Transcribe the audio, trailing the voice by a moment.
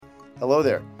Hello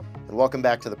there, and welcome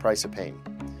back to The Price of Pain.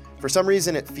 For some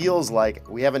reason, it feels like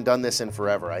we haven't done this in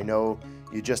forever. I know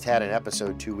you just had an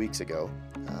episode 2 weeks ago,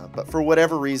 but for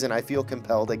whatever reason, I feel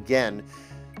compelled again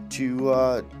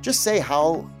to just say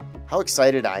how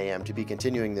excited I am to be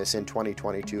continuing this in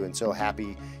 2022, and so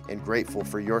happy and grateful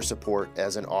for your support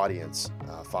as an audience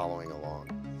following along.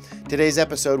 Today's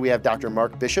episode, we have Dr.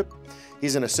 Mark Bishop.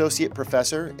 He's an associate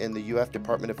professor in the UF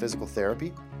Department of Physical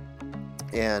Therapy.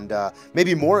 And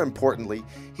maybe more importantly,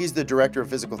 he's the director of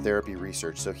physical therapy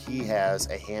research, so he has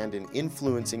a hand in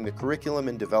influencing the curriculum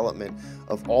and development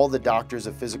of all the doctors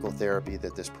of physical therapy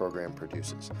that this program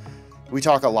produces. We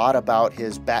talk a lot about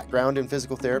his background in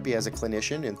physical therapy as a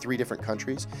clinician in 3 different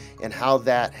countries and how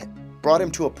that brought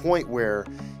him to a point where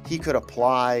he could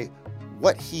apply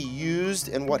what he used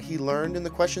and what he learned and the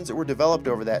questions that were developed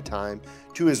over that time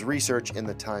to his research in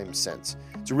the time since.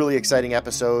 It's a really exciting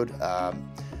episode.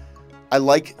 I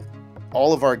like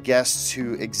all of our guests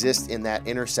who exist in that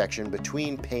intersection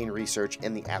between pain research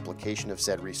and the application of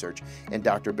said research, and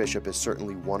Dr. Bishop is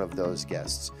certainly one of those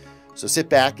guests. So sit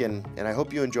back and I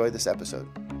hope you enjoy this episode.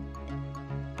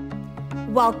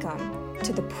 Welcome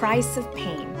to The Price of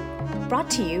Pain, brought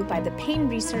to you by the Pain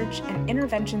Research and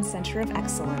Intervention Center of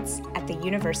Excellence at the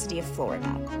University of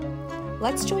Florida.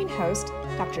 Let's join host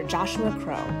Dr. Joshua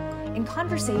Crow in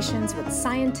conversations with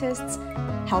scientists,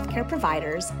 healthcare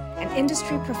providers, and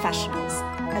industry professionals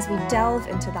as we delve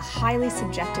into the highly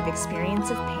subjective experience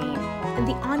of pain and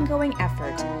the ongoing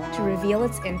effort to reveal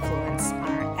its influence on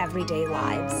our everyday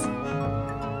lives.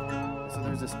 So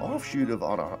there's this offshoot of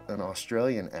an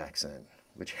Australian accent,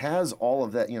 which has all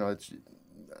of that, it's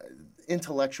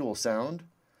intellectual sound,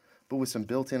 but with some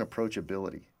built-in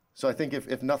approachability. So I think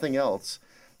if nothing else,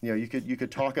 you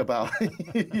could talk about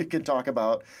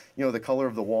the color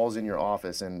of the walls in your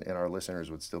office, and our listeners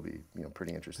would still be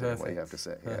pretty interested in what you have to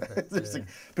say. Yeah.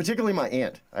 Particularly my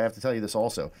aunt. I have to tell you this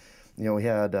also. We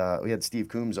had Steve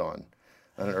Coombs on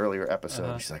an earlier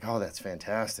episode. She's like, "Oh, that's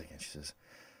fantastic," and she says,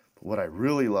 "But what I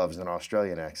really love is an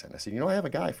Australian accent." I said, "I have a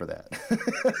guy for that."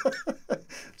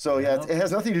 So it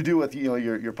has nothing to do with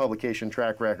your publication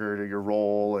track record or your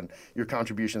role and your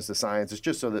contributions to science. It's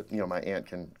just so that my aunt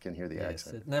can hear the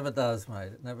accent. It never does,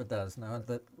 mate. It never does. No,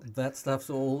 that stuff's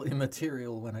all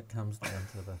immaterial when it comes down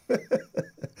to the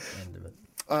end of it.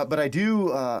 But I do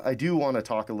want to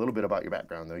talk a little bit about your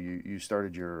background, though. You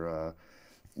started your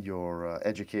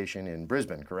education in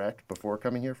Brisbane, correct? Before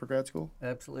coming here for grad school?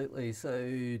 Absolutely.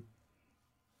 So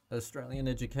Australian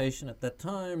education at that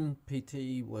time,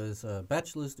 PT was a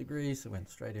bachelor's degree, so went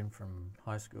straight in from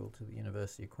high school to the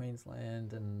University of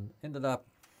Queensland and ended up,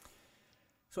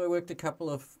 so I worked a couple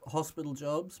of hospital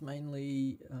jobs,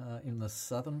 mainly in the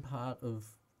southern part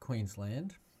of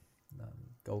Queensland,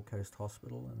 Gold Coast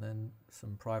Hospital, and then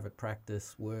some private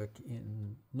practice work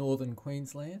in northern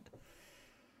Queensland.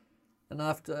 And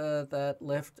after that,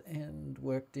 left and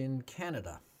worked in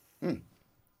Canada. So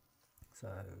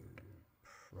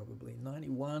probably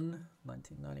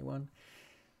 1991.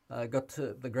 I got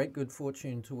to the great good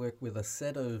fortune to work with a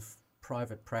set of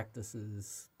private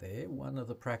practices there. One of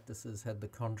the practices had the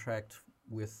contract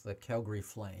with the Calgary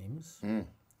Flames, and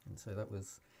so that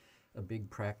was a big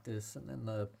practice. And then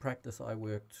the practice I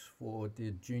worked for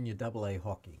did junior AA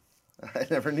hockey. I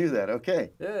never knew that.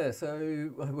 Okay. Yeah, so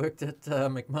I worked at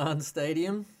McMahon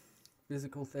Stadium,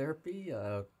 physical therapy.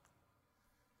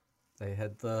 They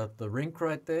had the rink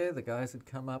right there. The guys had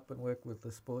come up and work with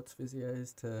the sports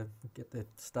physios to get their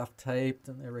stuff taped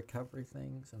and their recovery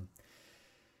things. And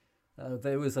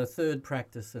there was a third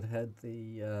practice that had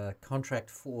the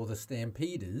contract for the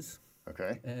Stampeders.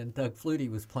 Okay. And Doug Flutie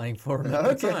was playing for them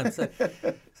at the time.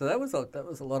 So that was a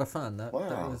lot of fun. That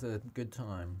was a good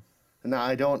time. Now,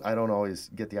 I don't always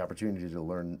get the opportunity to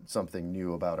learn something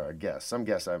new about our guests. Some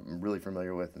guests I'm really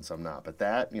familiar with and some not. But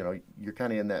that, you're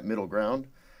kind of in that middle ground.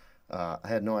 I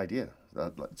had no idea.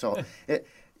 So,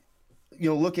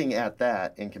 looking at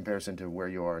that in comparison to where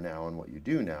you are now and what you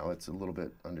do now, it's a little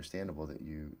bit understandable that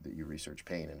you research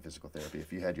pain and physical therapy.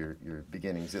 If you had your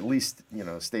beginnings, at least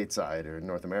stateside or in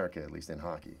North America, at least in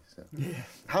hockey. So,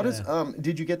 how does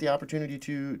did you get the opportunity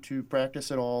to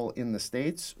practice at all in the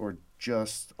States or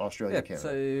just Australia, Canada?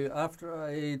 So after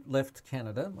I left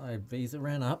Canada, my visa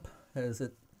ran up as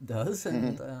it does,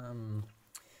 and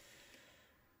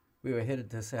we were headed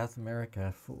to South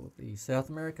America for the South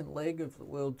American leg of the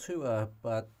World Tour,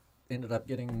 but ended up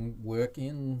getting work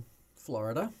in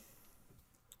Florida.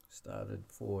 Started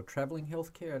for traveling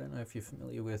healthcare. I don't know if you're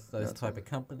familiar with those type of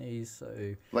companies.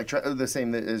 So, like the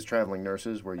same as traveling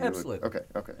nurses, where you absolutely would,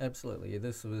 okay, absolutely.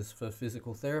 This was for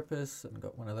physical therapists, and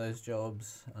got one of those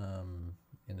jobs.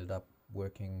 Ended up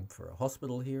working for a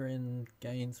hospital here in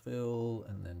Gainesville,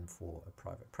 and then for a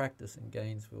private practice in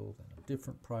Gainesville, then a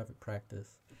different private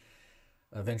practice.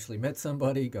 I eventually met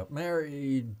somebody, got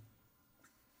married,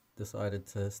 decided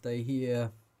to stay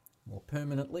here more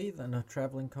permanently than a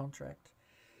traveling contract.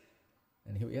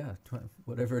 And here we are,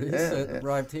 whatever it is,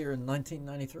 arrived here in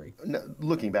 1993. Now,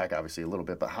 looking back, obviously, a little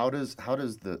bit, but how does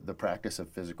the practice of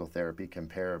physical therapy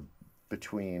compare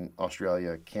between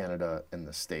Australia, Canada, and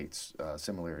the States?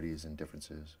 Similarities and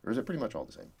differences? Or is it pretty much all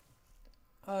the same?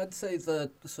 I'd say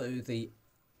the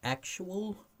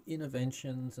actual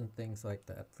interventions and things like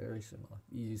that, very similar.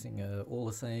 Using all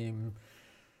the same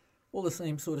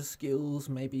sort of skills.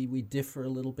 Maybe we differ a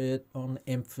little bit on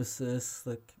emphasis.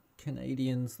 The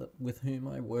Canadians with whom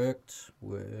I worked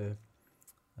were,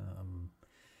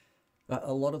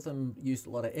 a lot of them used a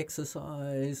lot of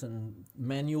exercise, and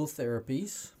manual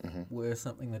therapies were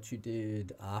something that you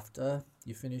did after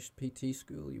you finished PT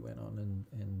school. You went on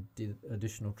and did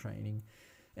additional training.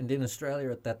 And in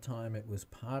Australia at that time, it was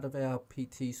part of our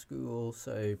PT school,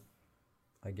 so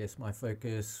I guess my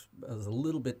focus was a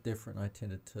little bit different. I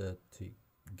tended to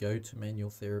go to manual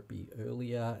therapy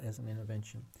earlier as an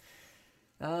intervention.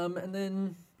 And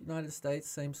then United States,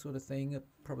 same sort of thing,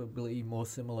 probably more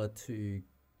similar to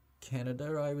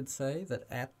Canada, I would say, that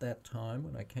at that time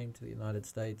when I came to the United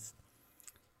States,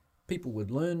 people would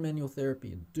learn manual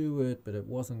therapy and do it, but it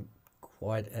wasn't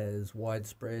quite as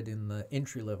widespread in the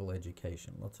entry-level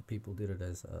education. Lots of people did it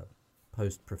as a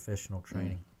post-professional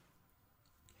training.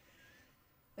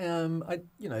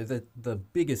 The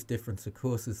biggest difference, of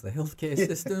course, is the healthcare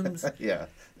systems. Yeah,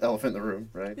 elephant in the room,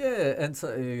 right? Yeah, and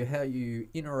so how you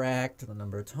interact, the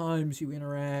number of times you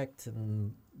interact,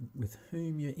 and with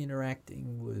whom you're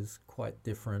interacting was quite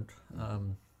different.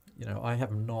 I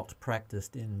have not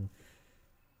practiced in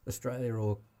Australia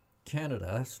or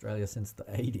Canada, Australia since the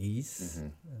 80s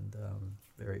and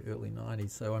very early 90s,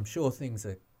 so I'm sure things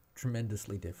are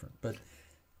tremendously different, but,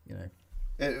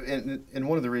 And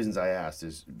one of the reasons I asked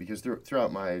is because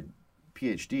throughout my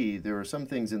PhD, there were some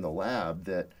things in the lab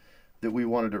that we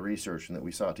wanted to research and that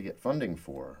we sought to get funding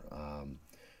for.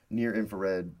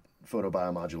 Near-infrared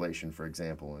photobiomodulation, for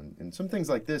example, and some things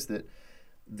like this that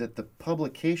the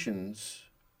publications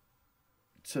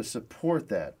to support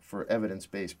that for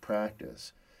evidence-based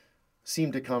practice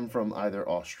seem to come from either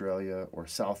Australia or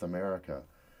South America.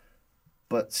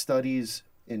 But studies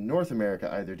in North America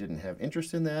either didn't have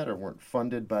interest in that or weren't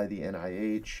funded by the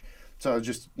NIH. So I was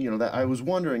just, that I was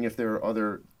wondering if there are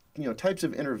other, types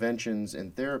of interventions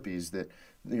and therapies that,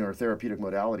 or therapeutic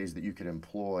modalities that you could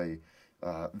employ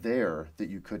there that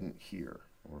you couldn't here,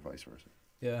 or vice versa.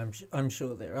 Yeah, I'm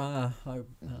sure there are. I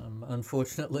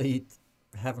unfortunately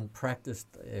haven't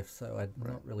practiced there, so I'm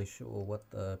not really sure what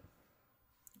the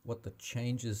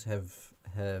changes have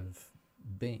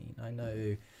been. I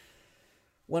know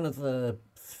one of the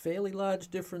fairly large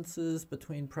differences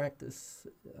between practice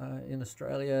in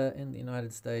Australia and the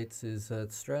United States is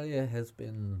Australia has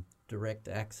been direct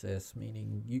access,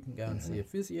 meaning you can go and see a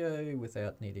physio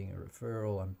without needing a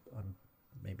referral. I'm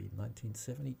maybe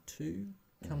 1972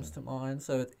 comes to mind.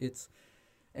 So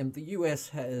and the US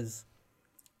has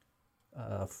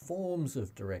forms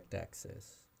of direct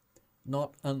access,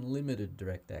 not unlimited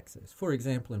direct access. For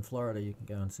example, in Florida, you can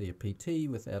go and see a PT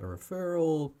without a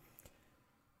referral.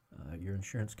 Your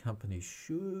insurance company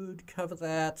should cover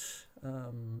that,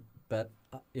 but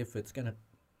if it's going to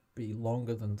be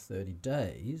longer than 30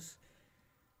 days,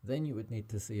 then you would need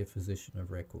to see a physician of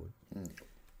record.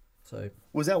 So,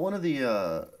 was that one of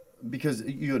the because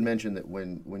you had mentioned that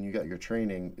when you got your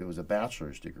training, it was a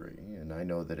bachelor's degree, and I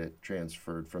know that it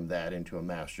transferred from that into a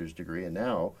master's degree, and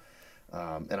now,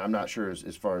 and I'm not sure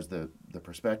as far as the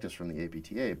perspectives from the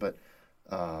APTA,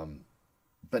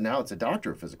 but now it's a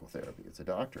doctor of physical therapy. It's a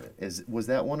doctorate. Was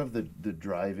that one of the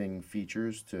driving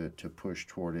features to push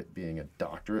toward it being a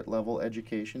doctorate level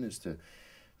education? Is to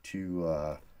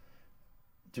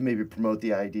maybe promote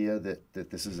the idea that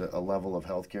this is a level of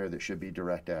healthcare that should be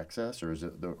direct access, or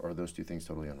are those two things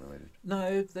totally unrelated?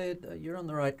 No, you're on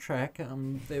the right track.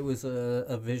 There was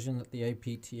a vision that the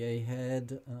APTA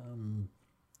had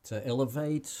to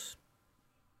elevate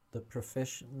the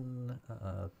profession,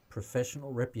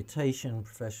 professional reputation,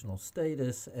 professional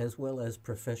status, as well as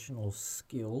professional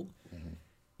skill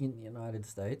in the United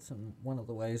States. And one of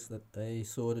the ways that they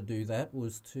saw to do that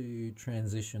was to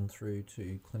transition through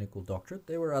to clinical doctorate.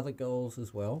 There were other goals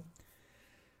as well.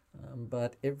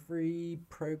 But every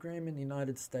program in the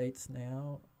United States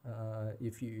now,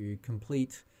 if you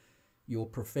complete your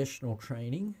professional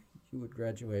training, you would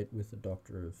graduate with a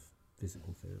Doctor of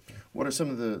Physical Therapy. What are some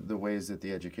of the ways that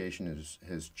the education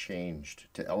has changed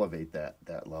to elevate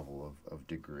that level of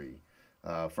degree?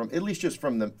 from at least just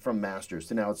from master's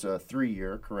to now it's a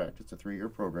 3-year, correct? It's a 3-year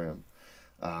program.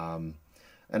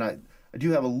 And I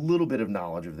do have a little bit of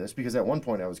knowledge of this because at one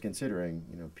point I was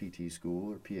considering, PT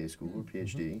school or PA school or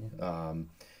PhD,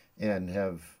 and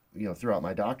have, throughout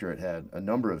my doctorate had a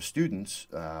number of students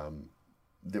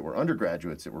that were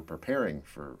undergraduates that were preparing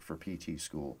for PT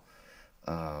school.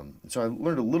 So I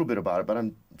learned a little bit about it, but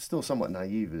I'm still somewhat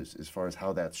naive as far as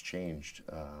how that's changed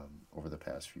over the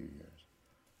past few years.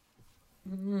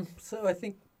 So I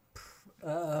think,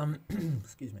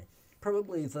 excuse me,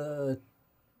 probably the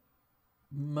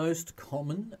most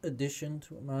common addition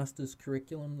to a master's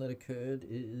curriculum that occurred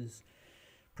is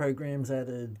programs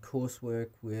added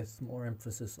coursework with more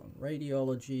emphasis on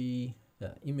radiology,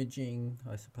 imaging,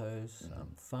 I suppose,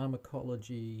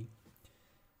 pharmacology,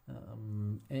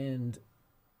 and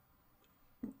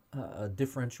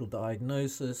differential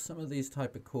diagnosis, some of these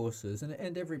type of courses.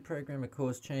 And every program, of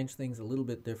course, changed things a little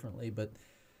bit differently, but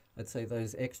I'd say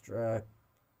those extra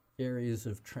areas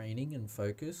of training and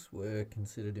focus were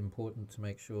considered important to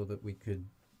make sure that we could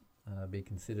be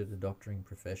considered a doctoring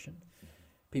profession.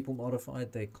 People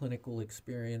modified their clinical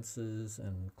experiences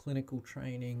and clinical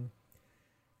training,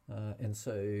 and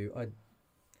so I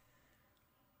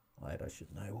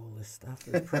should know all this stuff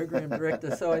as program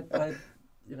director. So I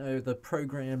the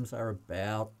programs are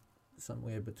about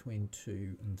somewhere between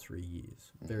 2 and 3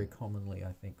 years. Very commonly,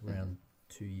 I think, around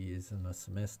 2 years in a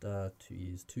semester, 2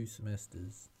 years, 2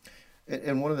 semesters.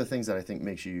 And one of the things that I think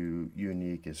makes you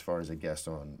unique as far as a guest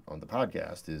on the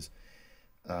podcast is,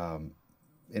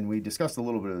 and we discussed a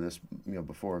little bit of this,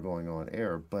 before going on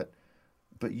air, but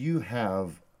you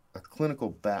have a clinical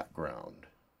background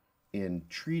in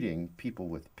treating people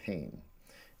with pain.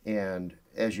 And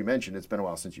as you mentioned, it's been a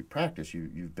while since you practiced.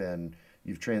 You've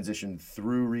transitioned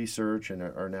through research and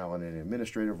are now in an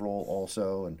administrative role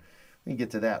also, and we can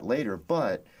get to that later.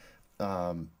 But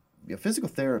physical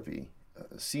therapy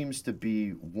seems to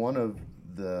be one of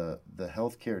the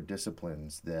healthcare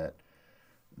disciplines that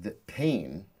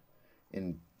pain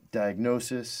in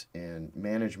diagnosis and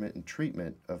management and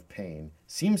treatment of pain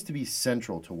seems to be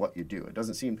central to what you do. It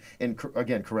doesn't seem, and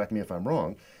again, correct me if I'm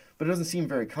wrong, but it doesn't seem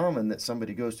very common that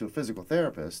somebody goes to a physical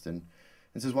therapist and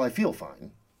says, well, I feel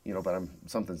fine, but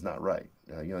something's not right.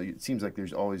 It seems like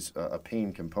there's always a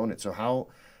pain component. So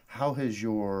how has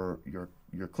your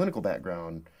clinical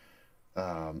background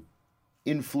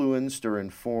influenced or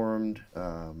informed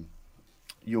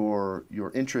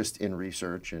your interest in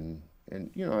research and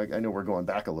I know we're going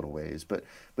back a little ways, but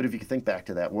if you could think back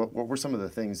to that, what were some of the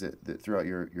things that throughout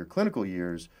your clinical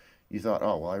years you thought,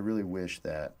 oh, well, I really wish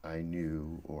that I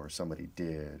knew or somebody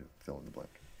did, fill in the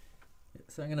blank?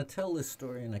 So I'm going to tell this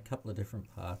story in a couple of different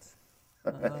parts.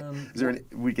 Is there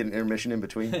we get an intermission in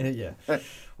between? Yeah.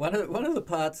 One of the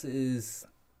parts is,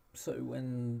 so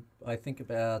when I think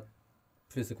about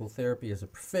physical therapy as a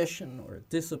profession or a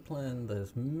discipline,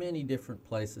 there's many different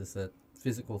places that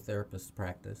physical therapists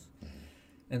practice.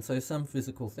 And so some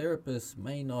physical therapists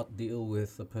may not deal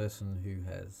with a person who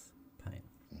has pain.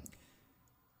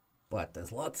 But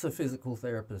there's lots of physical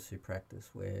therapists who practice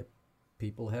where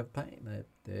people have pain.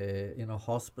 They're in a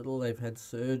hospital, they've had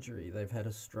surgery, they've had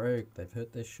a stroke, they've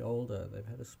hurt their shoulder, they've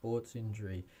had a sports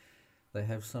injury, they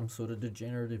have some sort of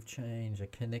degenerative change, a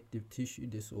connective tissue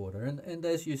disorder. And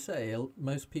as you say,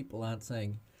 most people aren't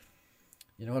saying,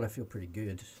 you know what, I feel pretty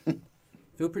good.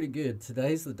 Feel pretty good.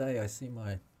 Today's the day I see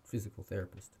my physical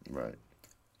therapist. Right.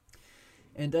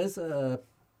 And as a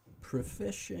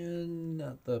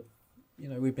profession,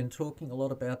 we've been talking a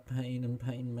lot about pain and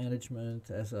pain management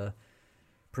as a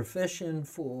profession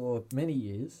for many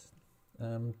years.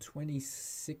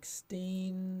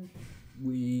 2016,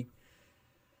 we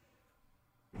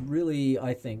really,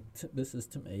 I think, this is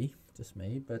just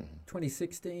me, but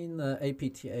 2016, the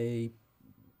APTA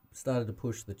started to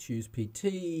push the Choose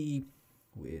PT.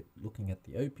 We're looking at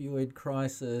the opioid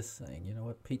crisis, saying, you know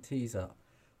what, PTs are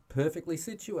perfectly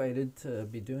situated to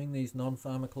be doing these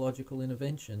non-pharmacological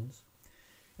interventions.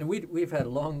 And we've had a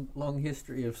long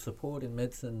history of support in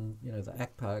medicine, the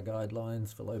ACPA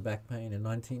guidelines for low back pain in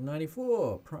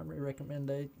 1994, primary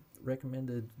recommended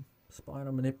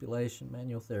spinal manipulation,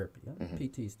 manual therapy.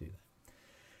 PTs do that.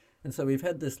 And so we've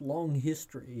had this long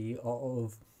history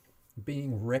of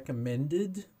being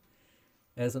recommended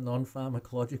as a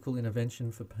non-pharmacological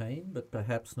intervention for pain, but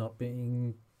perhaps not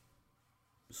being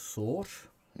sought,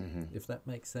 if that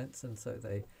makes sense. And so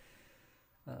they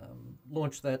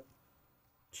launched that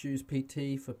Choose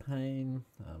PT for pain.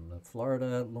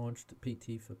 Florida launched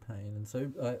PT for pain. And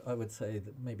so I would say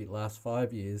that maybe the last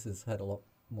 5 years has had a lot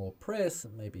more press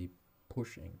and maybe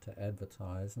pushing to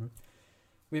advertise. And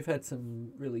we've had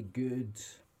some really good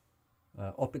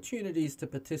opportunities to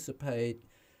participate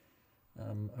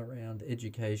around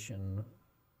education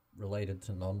related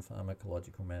to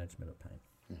non-pharmacological management of pain.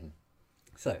 Mm-hmm.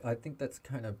 So I think that's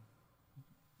kind of,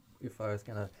 if I was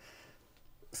going to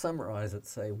summarize it,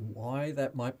 say why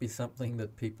that might be something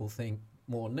that people think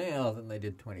more now than they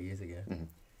did 20 years ago. Mm-hmm.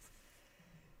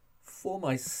 For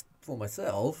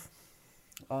myself,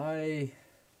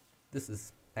 this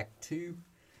is Act 2.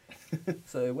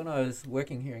 So when I was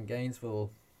working here in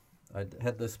Gainesville, I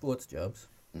had those sports jobs,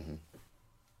 Mm-hmm.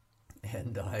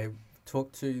 and I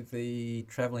talked to the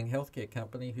traveling healthcare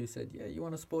company who said, yeah, you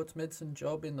want a sports medicine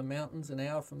job in the mountains an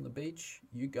hour from the beach?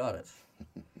 You got it.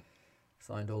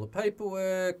 Signed all the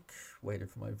paperwork, waited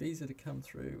for my visa to come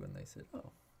through, and they said,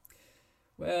 oh,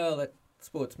 well, that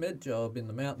sports med job in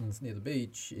the mountains near the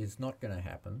beach is not going to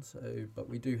happen, but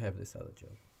we do have this other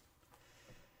job.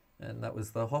 And that was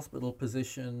the hospital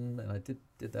position, and I did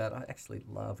that. I actually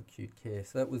love acute care,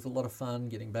 so that was a lot of fun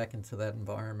getting back into that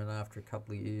environment after a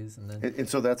couple of years. And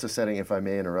so that's a setting, if I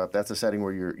may interrupt, that's a setting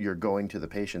where you're going to the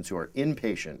patients who are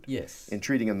inpatient, yes, and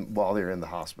treating them while they're in the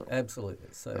hospital. Absolutely.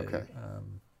 So Okay.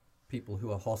 People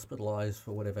who are hospitalized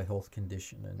for whatever health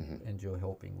condition, Mm-hmm. and you're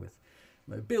helping with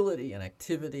mobility and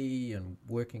activity and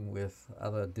working with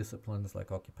other disciplines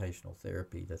like occupational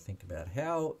therapy to think about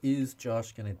how is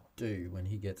Josh going to do when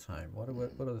he gets home? What do we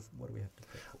have to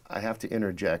prep for? I have to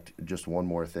interject just one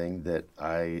more thing, that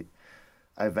I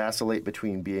vacillate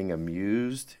between being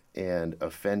amused and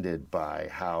offended by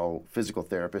how physical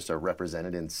therapists are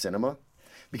represented in cinema,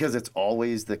 because it's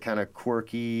always the kind of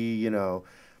quirky,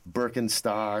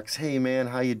 Birkenstocks, hey man,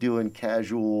 how you doing,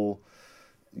 casual.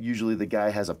 Usually the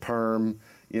guy has a perm,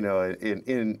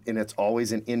 and it's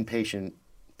always an inpatient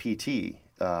PT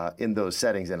in those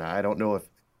settings. And I don't know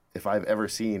if I've ever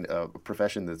seen a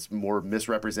profession that's more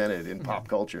misrepresented in pop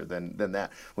culture than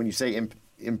that. When you say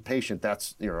inpatient,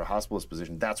 that's a hospitalist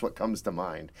position. That's what comes to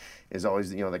mind. Is always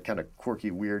that kind of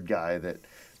quirky, weird guy that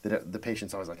the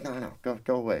patient's always like, no,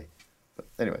 go away. But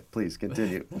anyway, please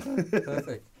continue.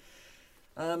 Perfect.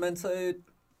 And so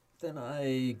then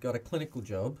I got a clinical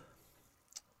job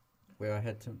where I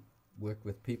had to work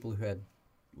with people who had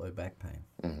low back pain.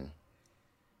 Mm-hmm.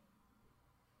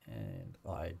 And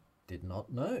I did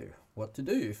not know what to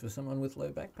do for someone with low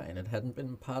back pain. It hadn't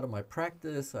been part of my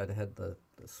practice. I'd had the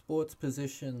sports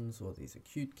positions or these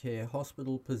acute care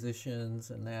hospital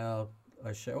positions, and now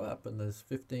I show up and there's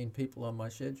 15 people on my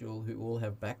schedule who all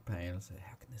have back pain. I say,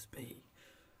 how can this be?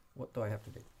 What do I have to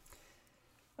do?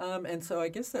 And so I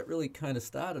guess that really kind of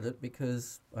started it,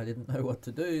 because I didn't know what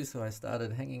to do. So I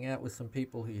started hanging out with some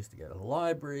people who used to go to the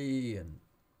library, and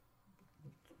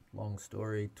long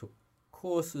story, took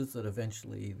courses that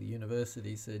eventually the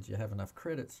university said you have enough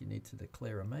credits, you need to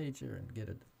declare a major and get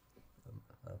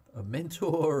a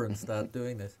mentor and start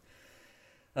doing this.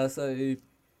 So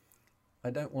I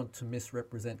don't want to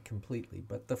misrepresent completely,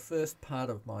 but the first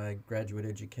part of my graduate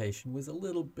education was a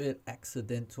little bit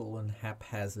accidental and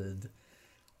haphazard.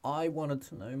 I wanted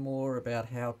to know more about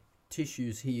how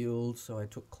tissues healed, so I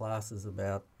took classes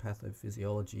about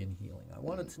pathophysiology and healing. I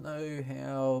wanted to know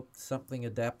how something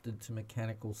adapted to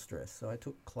mechanical stress, so I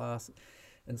took classes.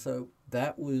 And so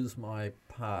that was my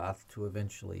path to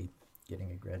eventually getting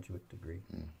a graduate degree.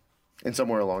 And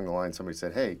somewhere along the line, somebody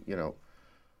said, hey,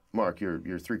 Mark, you're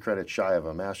 3 credits shy of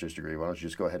a master's degree. Why don't you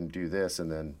just go ahead and do this?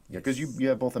 And then, because you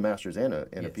have both a master's and a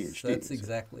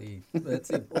PhD.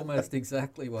 That's almost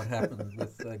exactly what happened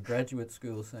with graduate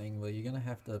school, saying, well, you're going to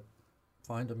have to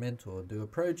find a mentor, do a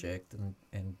project,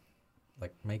 and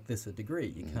like make this a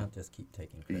degree. You can't just keep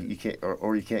taking credit. You can't,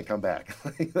 or you can't come back.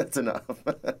 That's enough.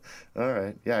 All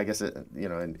right. Yeah, I guess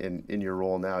in your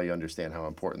role now, you understand how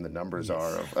important the numbers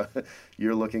are.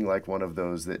 You're looking like one of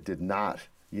those that did not,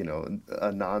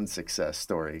 a non-success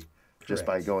story. Just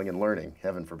by going and learning,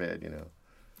 heaven forbid,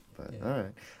 But all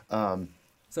right.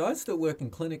 So I was still working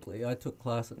clinically. I took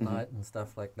class at night and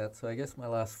stuff like that. So I guess my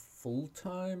last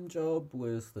full-time job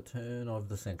was the turn of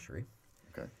the century.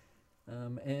 Okay.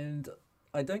 And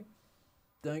I don't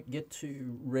get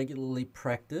to regularly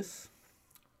practice.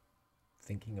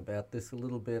 Thinking about this a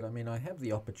little bit, I mean, I have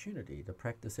the opportunity to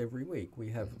practice every week. We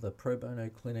have the pro bono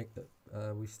clinic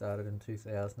that we started in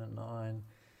 2009.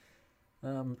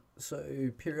 So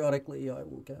periodically I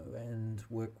will go and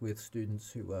work with students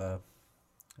who are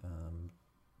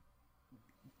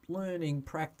learning,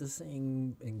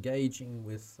 practicing, engaging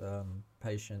with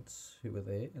patients who are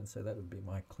there, and so that would be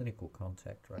my clinical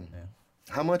contact right now.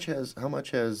 How much has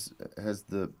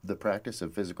the practice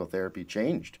of physical therapy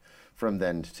changed from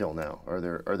then till now? Are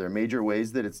there major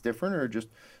ways that it's different, or just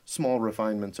small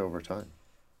refinements over time?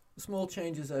 Small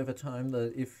changes over time.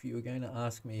 If you were going to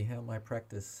ask me how my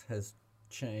practice has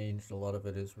changed. A lot of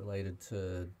it is related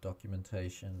to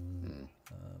documentation,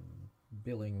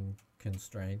 billing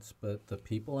constraints, but the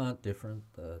people aren't different.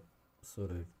 The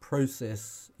sort of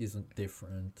process isn't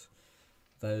different.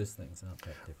 Those things aren't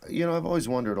that different. You know, I've always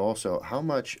wondered also how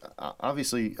much,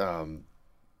 obviously,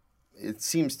 it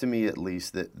seems to me at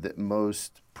least that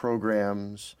most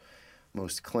programs,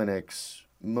 most clinics,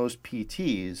 most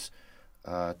PTs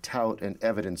tout an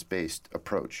evidence-based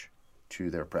approach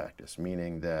to their practice,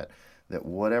 meaning that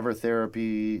whatever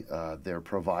therapy they're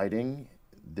providing,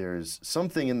 there's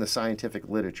something in the scientific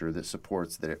literature that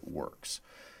supports that it works.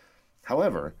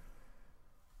 However,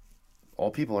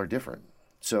 all people are different.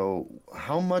 So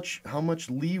how much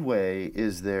leeway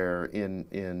is there in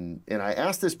and I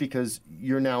ask this because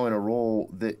you're now in a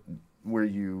role where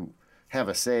you have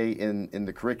a say in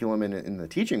the curriculum and in the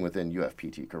teaching within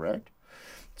UFPT, correct?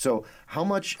 So how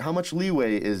much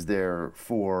leeway is there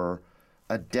for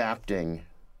adapting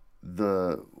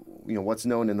what's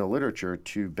known in the literature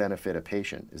to benefit a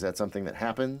patient? Is that something that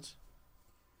happens?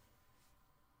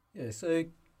 Yeah, so a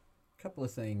couple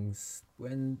of things.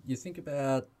 When you think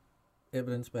about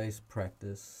evidence-based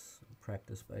practice,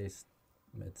 practice-based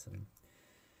medicine,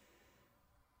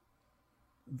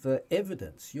 the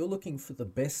evidence, you're looking for the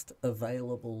best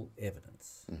available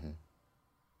evidence. Mm-hmm.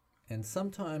 And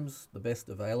sometimes the best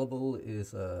available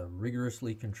is a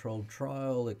rigorously controlled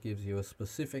trial that gives you a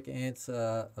specific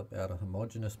answer about a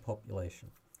homogeneous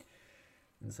population.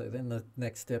 And so then the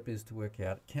next step is to work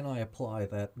out, can I apply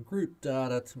that group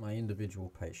data to my individual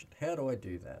patient? How do I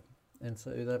do that? And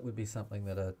so that would be something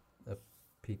that a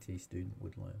PT student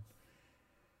would learn.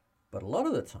 But a lot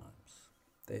of the times,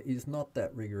 there is not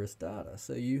that rigorous data.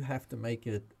 So you have to make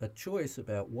a choice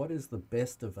about what is the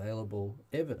best available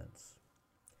evidence.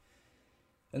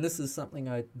 And this is something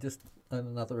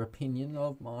another opinion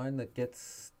of mine that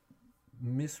gets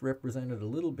misrepresented a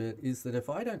little bit, is that if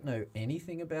I don't know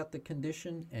anything about the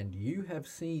condition and you have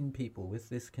seen people with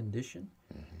this condition,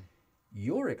 Mm-hmm.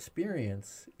 your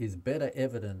experience is better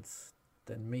evidence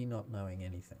than me not knowing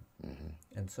anything. Mm-hmm.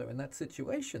 And so in that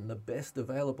situation, the best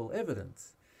available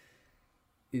evidence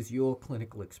is your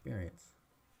clinical experience.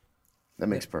 That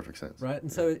makes perfect sense. Right?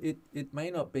 And so it may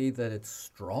not be that it's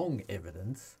strong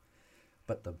evidence,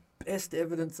 but the best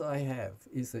evidence I have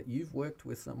is that you've worked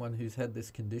with someone who's had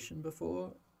this condition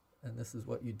before, and this is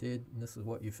what you did, and this is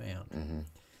what you found.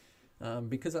 Mm-hmm.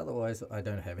 Because otherwise I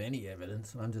don't have any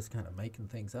evidence, and I'm just kind of making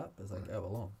things up as I go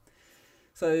along.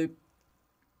 So,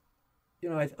 you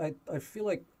know, I feel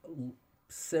like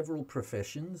several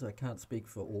professions, I can't speak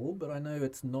for all, but I know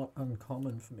it's not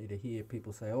uncommon for me to hear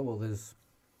people say, oh, well, there's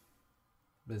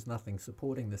nothing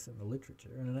supporting this in the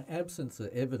literature. And an absence of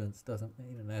evidence doesn't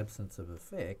mean an absence of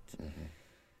effect. Mm-hmm.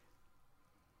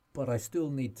 But I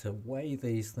still need to weigh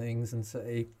these things and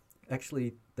say,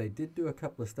 actually, they did do a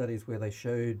couple of studies where they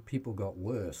showed people got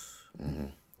worse. Mm-hmm.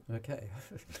 Okay.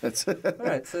 That's All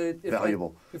right, so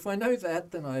valuable. If I know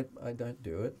that, then I don't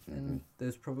do it. Mm-hmm. And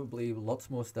there's probably lots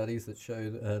more studies that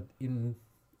show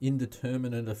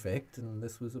indeterminate effect, and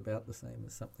this was about the same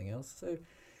as something else. So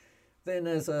then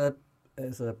as a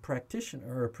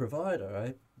practitioner or a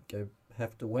provider, I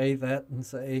have to weigh that and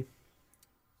say,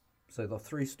 so the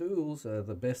three stools are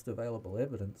the best available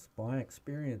evidence, my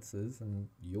experiences and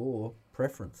your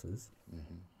preferences.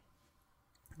 Mm-hmm.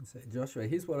 And say, Joshua,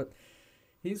 here's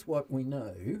what we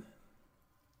know.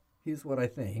 Here's what I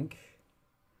think.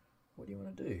 What do you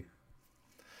want to do?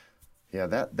 Yeah,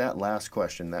 that last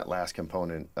question, that last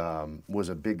component was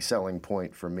a big selling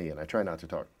point for me, and I try not to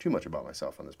talk too much about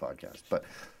myself on this podcast,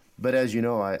 but as you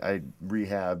know, I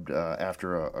rehabbed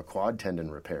after a quad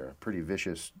tendon repair, pretty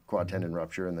vicious quad tendon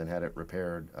rupture, and then had it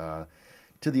repaired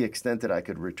to the extent that I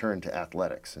could return to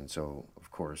athletics. And so, of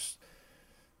course,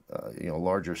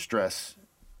 larger stress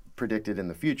predicted in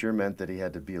the future meant that he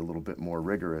had to be a little bit more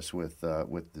rigorous with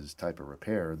this type of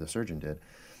repair, the surgeon did.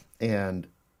 And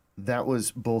that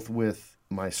was both with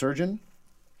my surgeon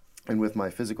and with my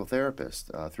physical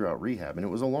therapist throughout rehab, and it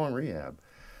was a long rehab.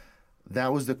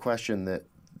 That was the question that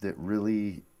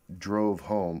really drove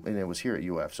home, and it was here at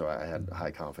UF, so I had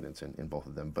high confidence in both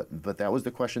of them, but that was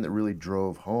the question that really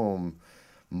drove home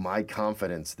my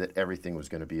confidence that everything was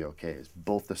going to be okay.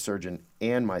 Both the surgeon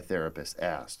and my therapist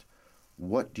asked,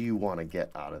 what do you want to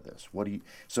get out of this?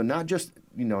 So not just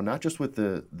with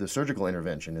the surgical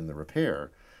intervention and the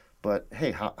repair, but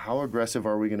hey, how aggressive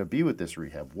are we going to be with this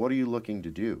rehab? What are you looking to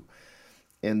do?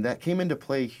 And that came into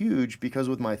play huge because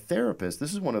with my therapist,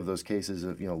 this is one of those cases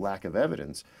of lack of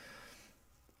evidence.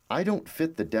 I don't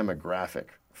fit the demographic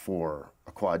for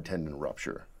a quad tendon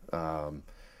rupture.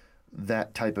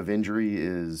 That type of injury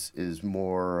is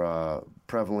more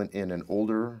prevalent in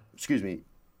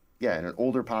in an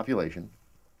older population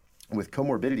with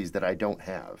comorbidities that I don't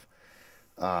have.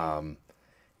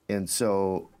 And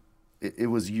so it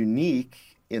was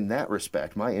unique in that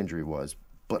respect, my injury was,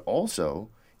 but also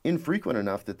infrequent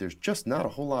enough that there's just not a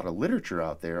whole lot of literature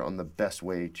out there on the best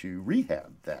way to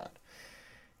rehab that.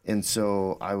 And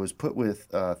so I was put with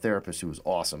a therapist who was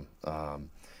awesome,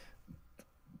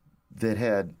 that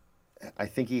had, I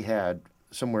think he had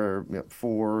somewhere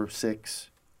 4, 6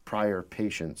 prior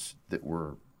patients that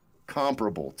were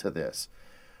comparable to this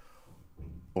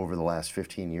over the last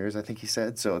 15 years, I think he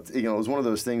said. So it's, it was one of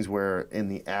those things where in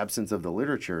the absence of the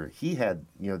literature, he had,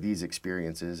 these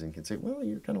experiences and can say, well,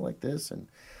 you're kind of like this and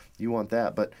you want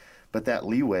that. But that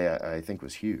leeway, I think,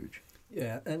 was huge.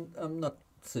 Yeah, and I'm not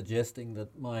suggesting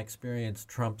that my experience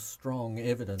trumps strong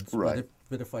evidence. Right.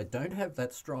 But if I don't have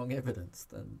that strong evidence,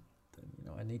 then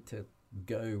I need to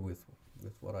go with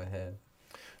what I have.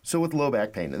 So with low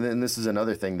back pain, and this is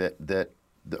another thing that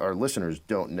our listeners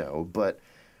don't know, but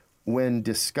when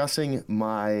discussing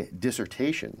my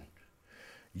dissertation,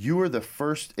 you were the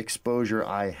first exposure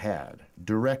I had,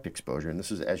 direct exposure, and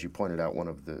this is, as you pointed out, one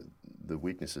of the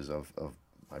weaknesses of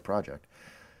my project,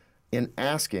 in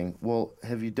asking, well,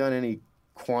 have you done any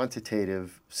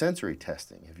quantitative sensory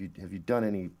testing? Have you done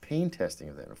any pain testing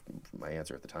of that? My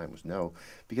answer at the time was no,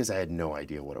 because I had no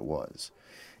idea what it was.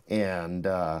 And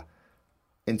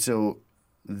so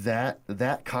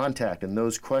that contact and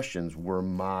those questions were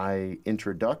my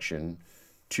introduction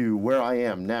to where I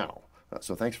am now.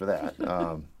 So thanks for that.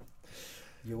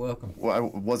 You're welcome. Well, I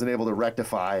wasn't able to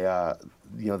rectify,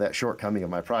 that shortcoming of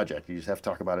my project. You just have to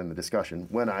talk about it in the discussion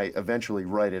when I eventually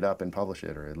write it up and publish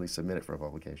it, or at least submit it for a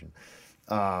publication.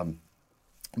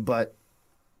 But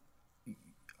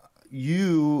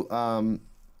you're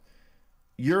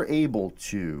able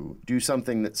to do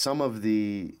something that some of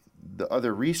the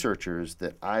other researchers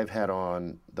that I've had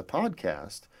on the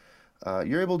podcast,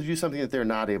 you're able to do something that they're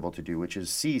not able to do, which is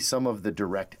see some of the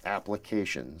direct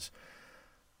applications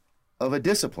of a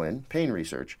discipline, pain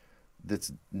research,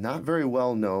 that's not very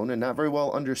well known and not very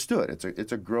well understood.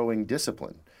 It's a growing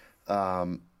discipline.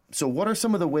 So what are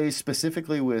some of the ways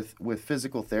specifically with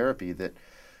physical therapy that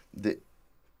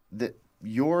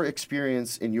your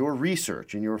experience in your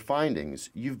research and your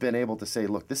findings, you've been able to say,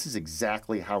 look, this is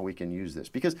exactly how we can use this?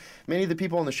 Because many of the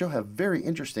people on the show have very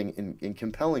interesting and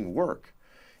compelling work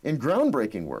and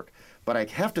groundbreaking work. But I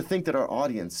have to think that our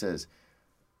audience says,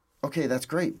 okay, that's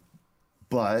great,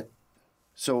 but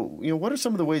so, what are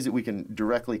some of the ways that we can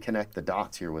directly connect the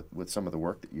dots here with some of the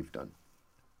work that you've done?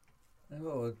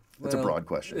 Well, That's a broad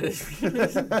question. It's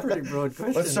a pretty broad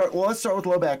question. Let's start with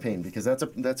low back pain, because that's a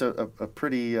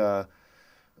pretty large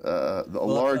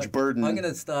burden. I'm going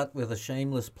to start with a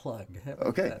shameless plug.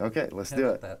 Okay, let's do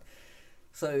it. That?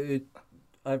 So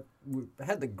I've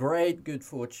had the good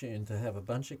fortune to have a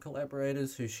bunch of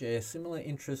collaborators who share similar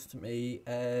interests to me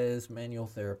as manual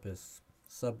therapists,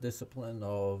 subdiscipline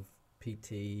of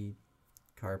PT,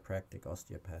 chiropractic,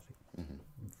 osteopathic,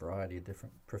 variety of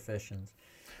different professions.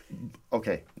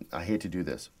 Okay, I hate to do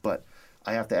this, but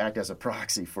I have to act as a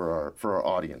proxy for our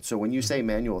audience. So when you say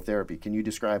manual therapy, can you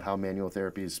describe how manual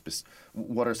therapy is?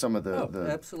 What are some of the?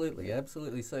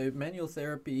 Absolutely. So manual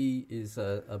therapy is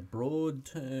a broad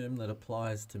term that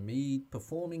applies to me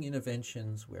performing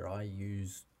interventions where I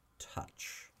use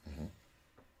touch.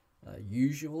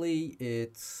 Usually,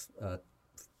 it's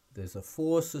there's a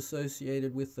force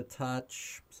associated with the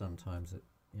touch. Sometimes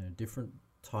different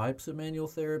types of manual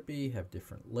therapy have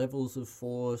different levels of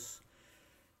force,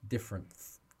 different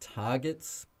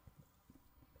targets.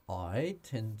 I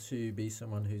tend to be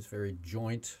someone who's very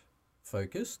joint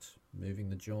focused, moving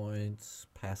the joints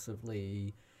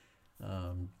passively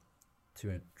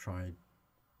to try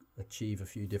achieve a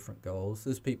few different goals.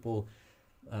 There's people,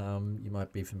 you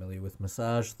might be familiar with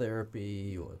massage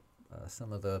therapy or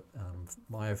some of the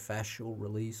myofascial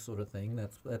release sort of thing.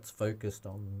 That's focused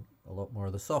on a lot more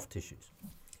of the soft tissues.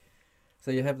 So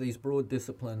you have these broad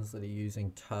disciplines that are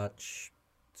using touch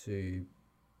to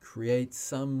create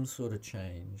some sort of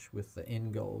change with the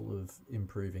end goal of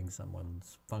improving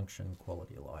someone's function,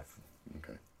 quality of life.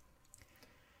 Okay.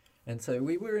 And so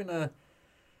we were in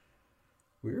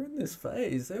this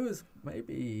phase. There was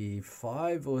maybe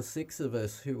 5 or 6 of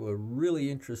us who were really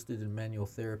interested in manual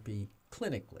therapy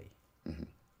clinically,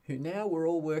 who now were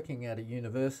all working at a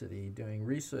university doing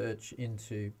research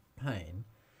into pain,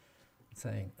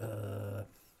 saying,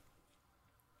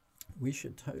 we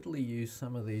should totally use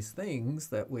some of these things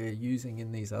that we're using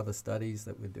in these other studies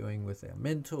that we're doing with our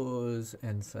mentors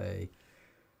and say,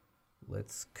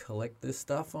 let's collect this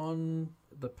stuff on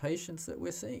the patients that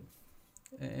we're seeing.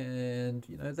 And,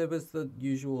 there was the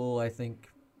usual, I think,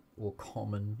 or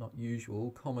common, not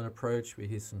usual, common approach.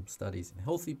 Here's some studies in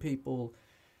healthy people.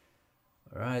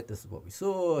 All right, this is what we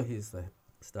saw. Here's the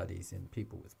studies in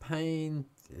people with pain.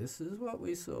 This is what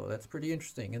we saw. That's pretty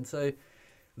interesting. And so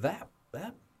that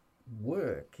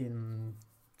work in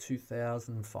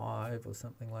 2005 or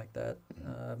something like that.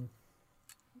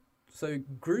 So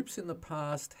groups in the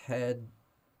past had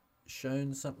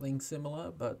shown something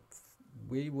similar, but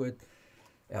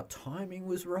our timing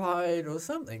was right or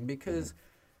something, because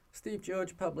Steve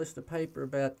George published a paper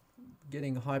about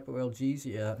getting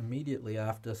hypoalgesia immediately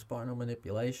after spinal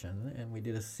manipulation, and we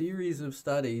did a series of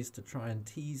studies to try and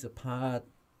tease apart,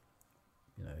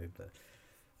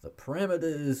 the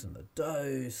parameters and the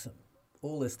dose and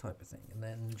all this type of thing. And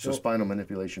then so spinal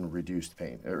manipulation reduced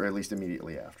pain, or at least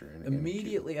immediately after.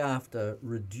 Immediately after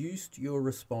reduced your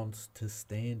response to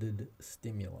standard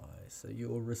stimuli, so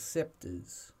your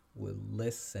receptors were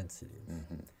less sensitive.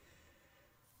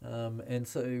 And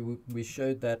so we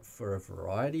showed that for a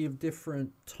variety of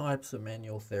different types of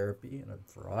manual therapy and a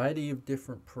variety of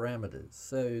different parameters,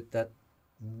 so that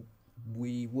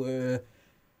we were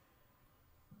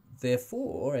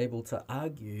therefore able to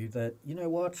argue that, you know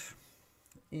what,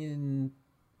 in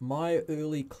my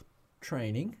early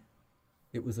training,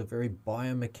 it was a very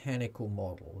biomechanical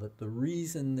model, that the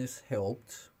reason this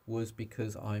helped was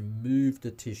because I moved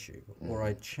a tissue or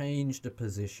I changed a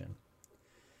position.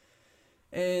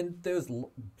 And there was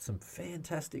some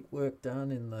fantastic work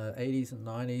done in the 80s and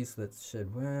 90s that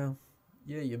said, well,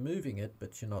 yeah, you're moving it,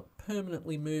 but you're not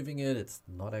permanently moving it. It's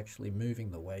not actually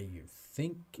moving the way you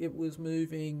think it was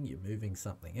moving. You're moving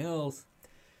something else.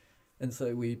 And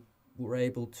so we were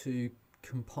able to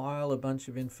compile a bunch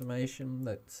of information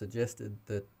that suggested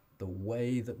that the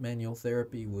way that manual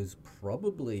therapy was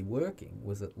probably working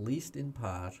was at least in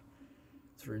part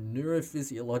through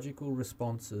neurophysiological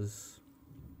responses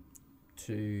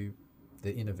to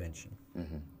the intervention.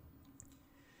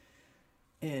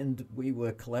 And we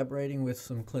were collaborating with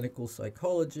some clinical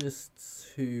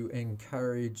psychologists who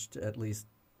encouraged at least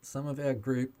some of our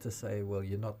group to say, well,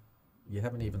 you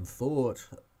haven't even thought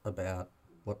about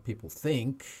what people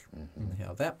think and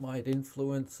how that might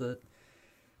influence it.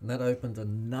 And that opened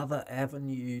another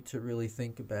avenue to really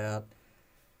think about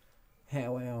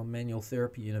how our manual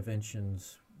therapy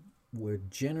interventions were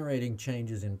generating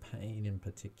changes in pain in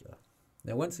particular.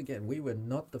 Now, once again, we were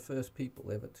not the first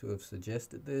people ever to have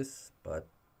suggested this, but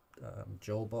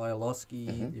Joel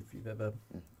Bialowski, if you've ever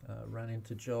run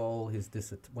into Joel,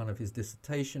 one of his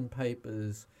dissertation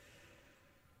papers,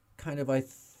 kind of, I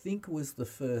think, was the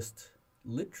first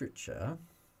literature.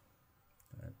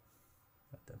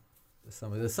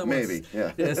 Someone's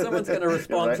going to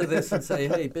respond to this and say,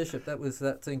 "Hey, Bishop,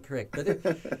 that's incorrect." But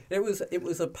it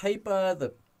was a paper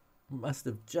that must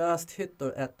have just hit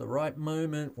at the right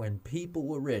moment when people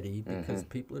were ready, because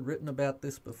people had written about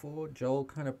this before. Joel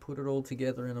kind of put it all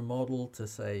together in a model to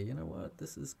say, you know what,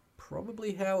 this is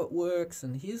probably how it works,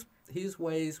 and here's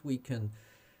ways we can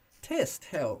test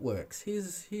how it works.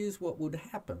 Here's what would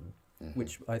happen,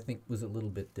 which I think was a little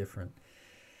bit different.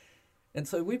 And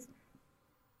so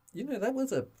that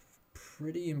was a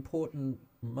pretty important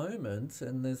moment,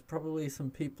 and there's probably some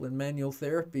people in manual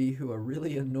therapy who are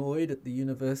really annoyed at the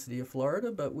University of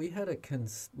Florida, but we had a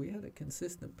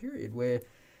consistent period where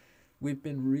we've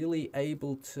been really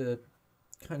able to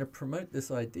kind of promote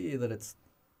this idea that it's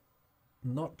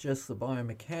not just the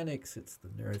biomechanics, it's the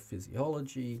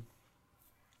neurophysiology.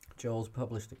 Joel's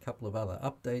published a couple of other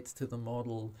updates to the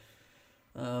model,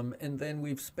 and then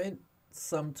we've spent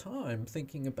some time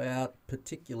thinking about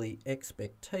particularly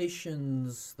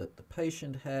expectations that the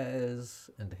patient has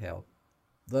and how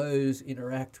those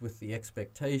interact with the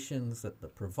expectations that the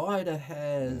provider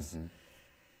has,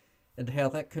 and how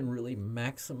that can really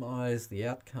maximize the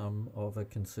outcome of a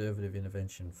conservative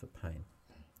intervention for pain.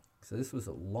 So this was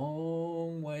a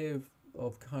long way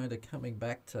of kind of coming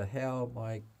back to how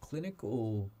my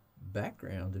clinical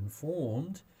background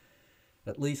informed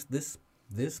at least this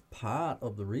part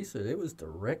of the research. It was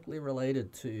directly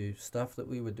related to stuff that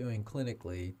we were doing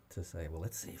clinically to say, well,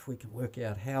 let's see if we can work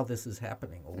out how this is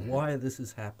happening or why this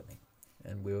is happening.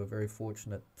 And we were very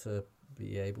fortunate to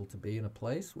be able to be in a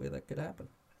place where that could happen.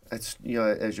 It's,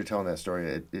 as you're telling that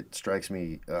story, it strikes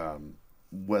me,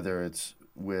 whether it's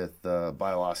with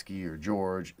Bialowski or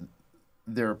George,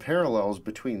 there are parallels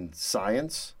between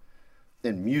science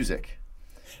and music,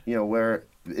 where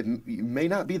you may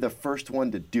not be the first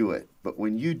one to do it, but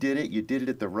when you did it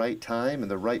at the right time, and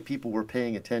the right people were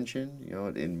paying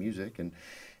attention, in music and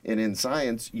in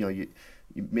science, you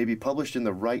may be published in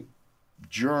the right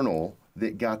journal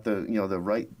that got the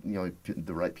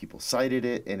right people cited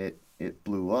it, and it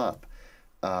blew up,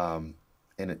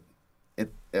 and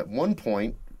at one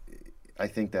point, I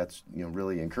think that's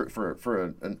really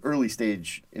for an early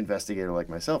stage investigator like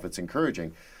myself. It's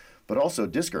encouraging, but also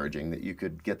discouraging that you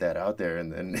could get that out there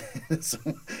and then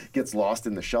gets lost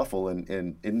in the shuffle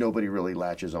and nobody really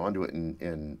latches onto it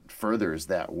and furthers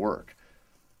that work.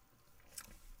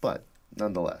 But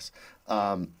nonetheless,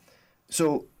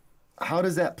 so how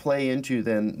does that play into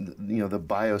then the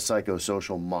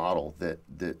biopsychosocial model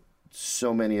that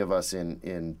so many of us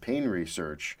in pain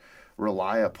research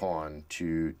rely upon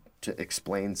to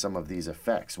explain some of these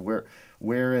effects?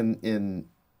 Where in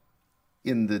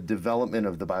the development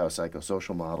of the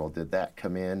biopsychosocial model did that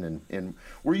come in, and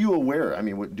were you aware? I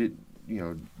mean,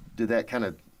 did that kind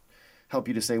of help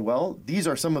you to say, well, these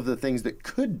are some of the things that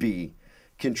could be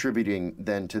contributing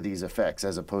then to these effects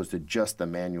as opposed to just the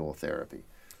manual therapy?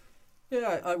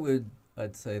 Yeah,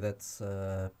 I'd say that's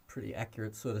a pretty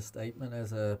accurate sort of statement.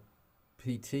 As a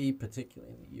PT,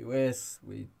 particularly in the US,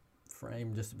 we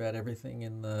frame just about everything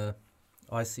in the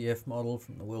ICF model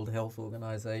from the World Health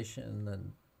Organization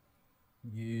and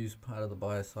use part of the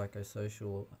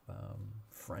biopsychosocial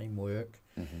framework.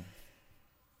 Mm-hmm.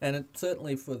 And it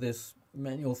certainly for this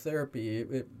manual therapy,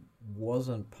 it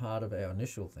wasn't part of our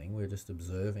initial thing. We were just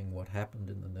observing what happened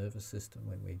in the nervous system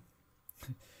when we...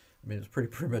 I mean, it's pretty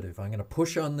primitive. I'm going to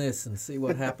push on this and see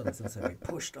what happens. And so we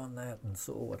pushed on that and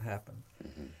saw what happened.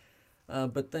 Mm-hmm.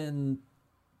 But then,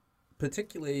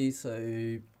 particularly,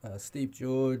 Steve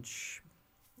George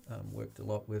worked a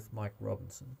lot with Mike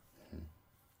Robinson.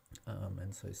 Mm-hmm.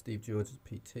 And so Steve George is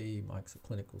PT, Mike's a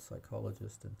clinical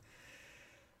psychologist and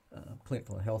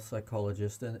clinical and health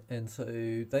psychologist. And so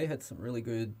they had some really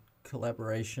good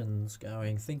collaborations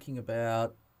going, thinking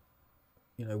about,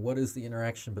 what is the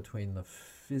interaction between the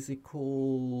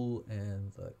physical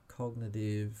and the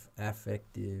cognitive,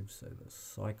 affective, so the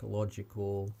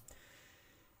psychological.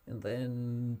 And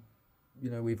then,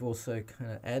 we've also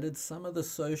kind of added some of the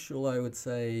social, I would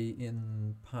say,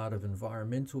 in part of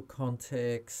environmental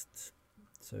context.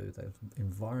 So the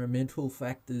environmental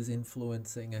factors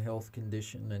influencing a health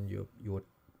condition and your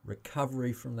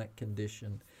recovery from that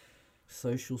condition,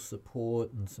 social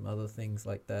support and some other things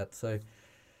like that. So,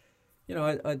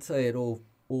 I'd say it all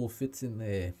fits in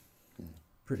there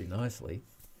pretty nicely.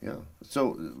 Yeah.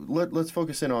 So let's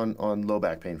focus in on low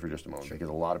back pain for just a moment, because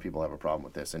a lot of people have a problem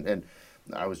with this. And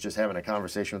I was just having a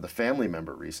conversation with a family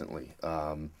member recently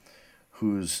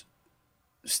who's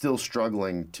still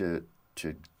struggling to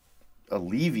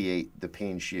alleviate the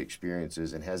pain she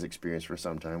experiences and has experienced for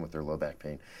some time with her low back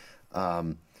pain.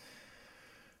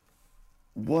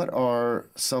 What are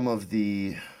some of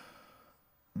the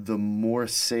more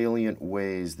salient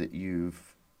ways that you've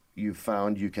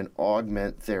found you can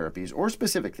augment therapies or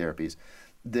specific therapies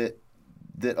that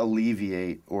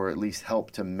alleviate or at least help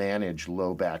to manage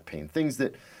low back pain? Things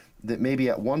that maybe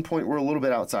at one point were a little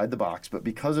bit outside the box, but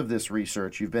because of this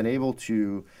research, you've been able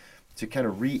to kind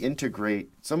of reintegrate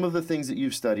some of the things that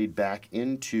you've studied back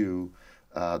into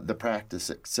the practice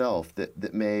itself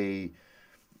that may,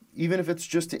 even if it's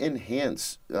just to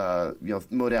enhance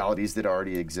modalities that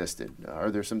already existed. Are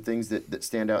there some things that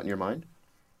stand out in your mind?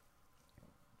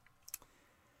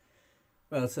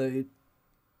 Well, so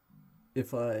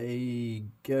if I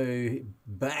go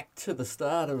back to the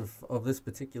start of this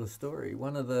particular story,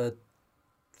 one of the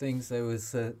things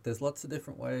there's lots of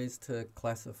different ways to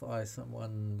classify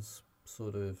someone's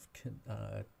sort of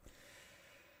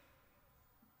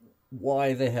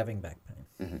why they're having back pain.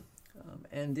 Mm-hmm.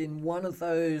 And in one of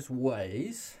those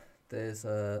ways, there's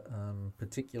a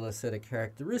particular set of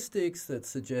characteristics that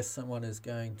suggest someone is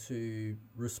going to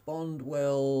respond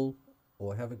well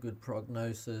or have a good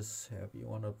prognosis, however you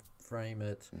want to frame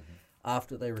it, mm-hmm.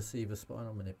 after they receive a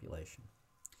spinal manipulation.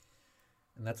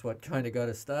 And that's what kind of got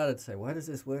us started, say, why does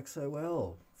this work so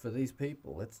well for these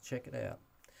people? Let's check it out.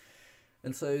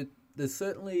 And so there's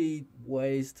certainly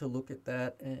ways to look at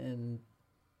that, and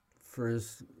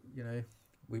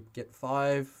we get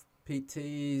 5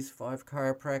 PTs, 5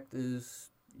 chiropractors,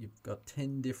 you've got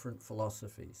 10 different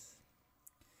philosophies.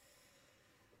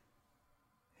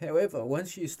 However,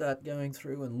 once you start going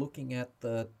through and looking at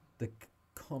the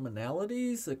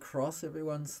commonalities across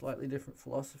everyone's slightly different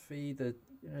philosophy, that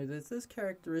there's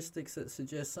characteristics that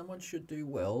suggest someone should do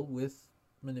well with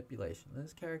manipulation.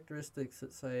 There's characteristics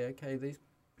that say, okay, these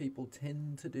people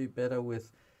tend to do better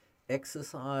with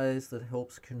exercise that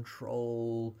helps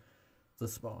control the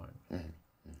spine, mm-hmm.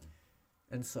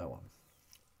 and so on.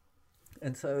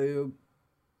 And so,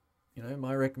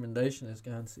 my recommendation is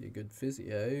go and see a good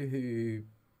physio who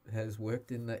has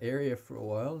worked in the area for a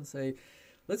while and say,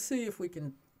 let's see if we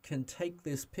can take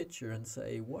this picture and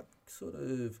say, what sort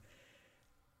of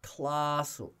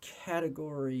class or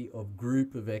category of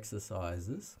group of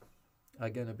exercises are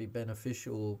going to be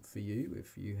beneficial for you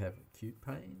if you have acute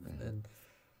pain. And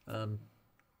then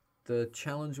the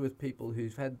challenge with people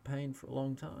who've had pain for a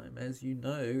long time, as you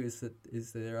know,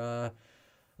 is there are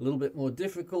a little bit more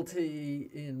difficulty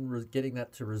in getting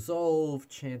that to resolve.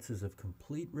 Chances of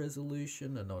complete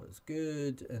resolution are not as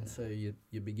good, and so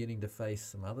you're beginning to face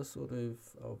some other sort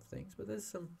of things. But there's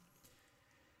some,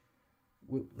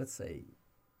 let's say,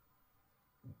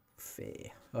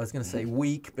 fair. I was going to say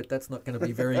weak, but that's not going to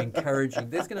be very encouraging.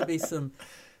 There's going to be some...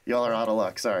 Y'all are out of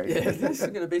luck, sorry. Yeah, there's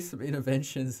going to be some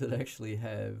interventions that actually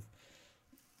have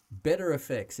better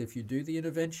effects if you do the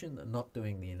intervention than not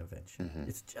doing the intervention.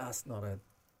 It's just not a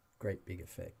great big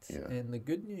effect. Yeah. And the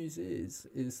good news is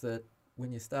that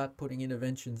when you start putting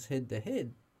interventions head to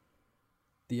head,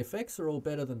 the effects are all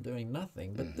better than doing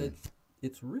nothing, but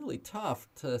it's really tough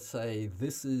to say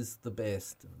this is the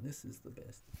best and this is the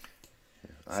best.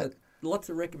 So lots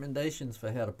of recommendations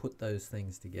for how to put those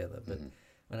things together, but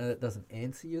I know that doesn't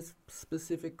answer your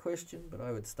specific question, but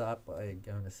I would start by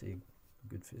going to see a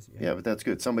good physio. Yeah, but that's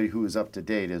good. Somebody who is up to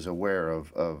date is aware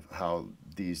of how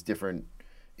these different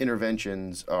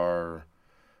interventions are,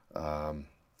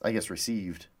 I guess,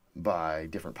 received by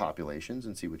different populations,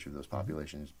 and see which of those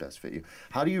populations best fit you.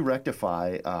 How do you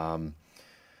rectify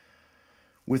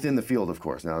within the field, of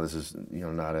course? Now, this is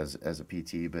not as a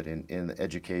PT, but in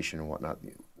education and whatnot.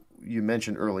 You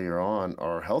mentioned earlier on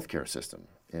our healthcare system,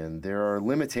 and there are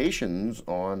limitations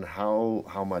on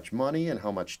how much money and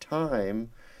how much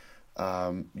time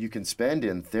you can spend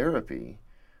in therapy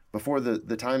before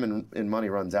the time and money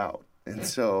runs out. And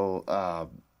so,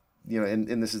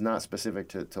 and this is not specific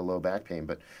to low back pain,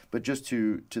 but just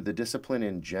to the discipline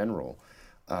in general,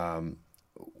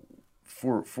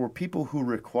 for people who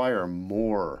require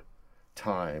more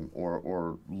time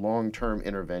or long-term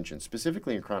intervention,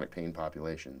 specifically in chronic pain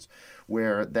populations,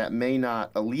 where that may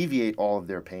not alleviate all of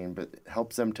their pain, but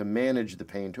helps them to manage the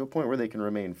pain to a point where they can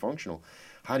remain functional.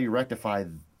 How do you rectify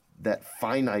that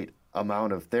finite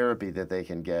amount of therapy that they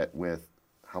can get with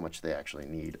how much they actually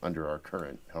need under our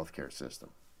current healthcare system?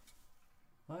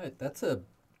 Right, that's a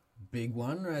big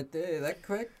one right there. That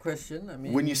correct question. I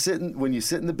mean, when you sit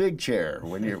in the big chair,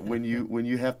 when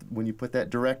you put that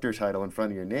director title in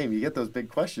front of your name, you get those big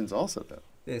questions also, though.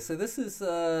 Yeah. So this is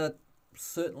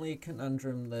certainly a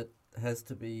conundrum that has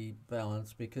to be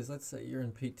balanced, because let's say you're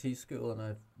in PT school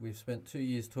and we've spent 2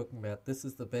 years talking about this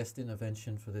is the best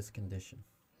intervention for this condition,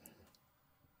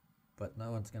 but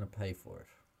no one's going to pay for it.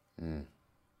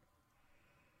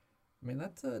 I mean,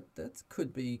 that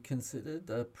could be considered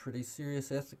a pretty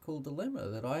serious ethical dilemma,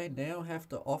 that I now have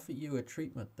to offer you a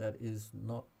treatment that is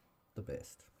not the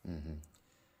best.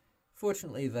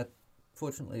 Fortunately,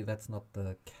 that's not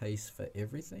the case for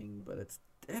everything, but it's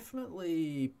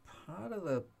definitely part of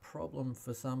the problem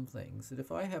for some things. That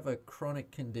if I have a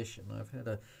chronic condition, I've had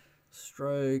a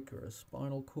stroke or a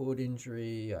spinal cord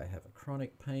injury, I have a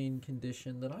chronic pain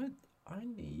condition, that I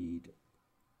need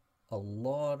a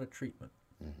lot of treatment.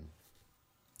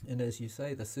 And as you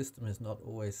say, the system is not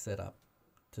always set up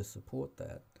to support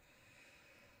that.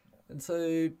 And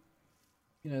so,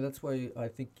 that's why I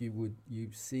think you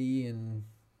see in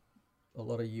a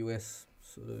lot of US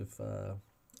sort of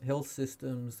health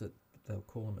systems that they'll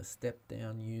call them a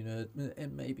step-down unit,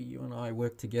 and maybe you and I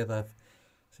work together.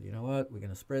 So you know what, we're going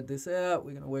to spread this out,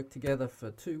 we're going to work together for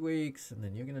 2 weeks, and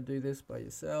then you're going to do this by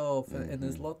yourself. And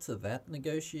there's lots of that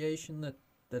negotiation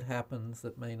that happens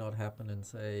that may not happen in,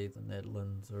 say, the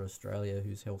Netherlands or Australia,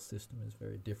 whose health system is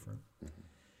very different.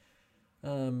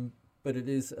 But it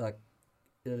is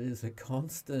a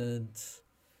constant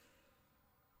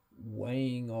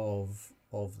weighing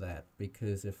of that,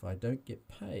 because if I don't get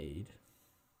paid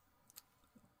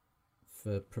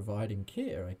for providing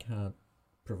care, I can't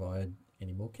provide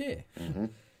any more care.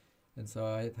 And so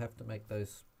I have to make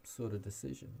those sort of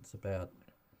decisions about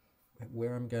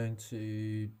where I'm going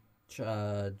to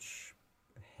charge,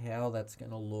 how that's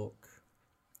going to look.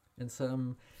 And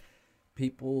some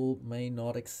people may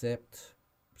not accept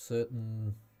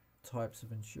certain types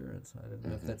of insurance. I don't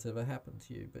know if that's ever happened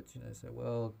to you, but say,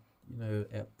 well,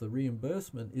 the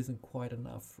reimbursement isn't quite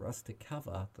enough for us to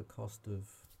cover the cost of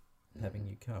having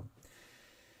you come.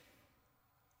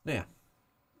 Now,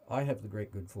 I have the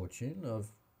great good fortune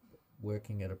of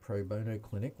working at a pro bono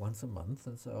clinic once a month,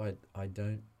 and so I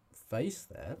don't face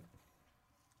that.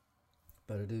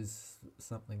 But it is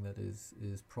something that is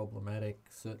problematic,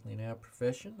 certainly in our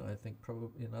profession. I think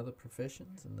probably in other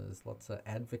professions, and there's lots of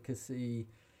advocacy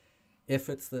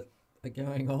efforts that are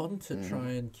going on to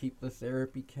try and keep the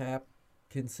therapy cap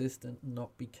consistent and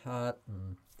not be cut.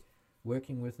 And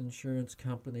working with insurance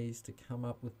companies to come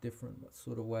up with different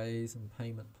sort of ways and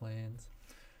payment plans?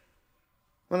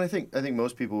 Well, I think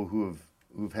most people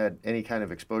who've had any kind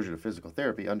of exposure to physical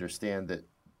therapy understand that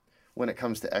when it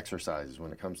comes to exercises,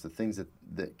 when it comes to things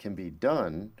that can be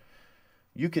done,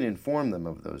 you can inform them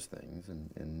of those things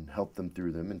and help them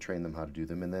through them and train them how to do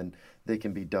them, and then they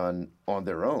can be done on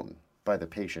their own by the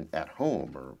patient at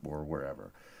home or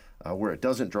wherever, where it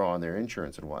doesn't draw on their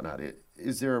insurance and whatnot.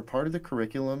 Is there a part of the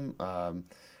curriculum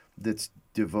that's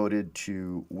devoted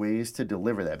to ways to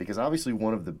deliver that? Because obviously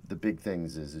one of the big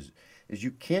things is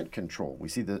you can't control. We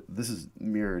see that this is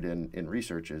mirrored in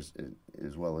research as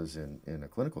well as in a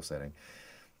clinical setting.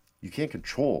 You can't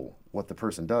control what the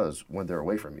person does when they're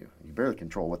away from you. You barely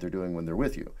control what they're doing when they're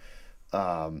with you.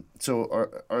 So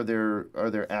are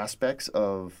there aspects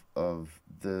of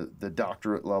the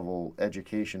doctorate level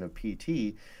education of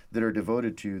PT that are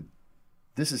devoted to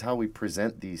this is how we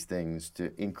present these things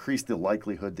to increase the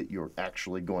likelihood that you're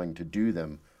actually going to do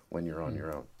them when you're on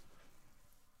your own?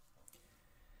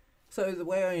 So the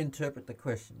way I interpret the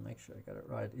question, make sure I got it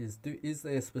right, is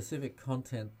there specific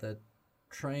content that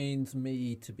trains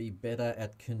me to be better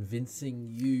at convincing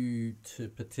you to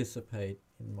participate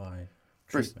in my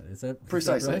treatment? Is that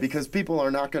precisely right? Because people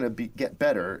are not going to get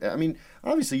better. I mean,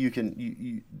 obviously you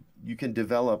can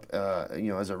develop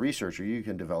as a researcher you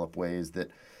can develop ways that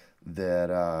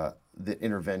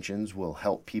interventions will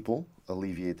help people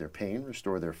alleviate their pain,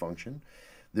 restore their function.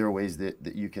 There are ways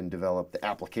that you can develop the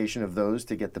application of those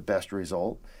to get the best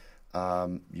result.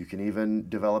 You can even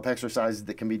develop exercises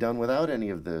that can be done without any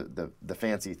of the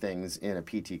fancy things in a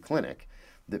PT clinic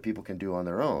that people can do on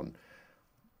their own.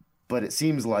 But it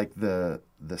seems like the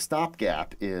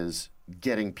stopgap is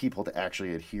getting people to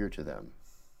actually adhere to them.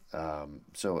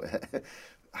 So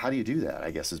how do you do that,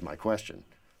 I guess, is my question.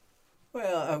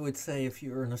 Well, I would say if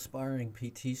you're an aspiring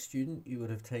PT student, you would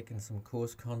have taken some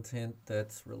course content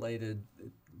that's related,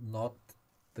 not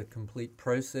the complete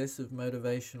process of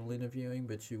motivational interviewing,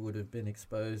 but you would have been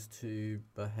exposed to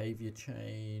behavior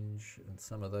change and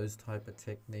some of those type of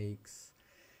techniques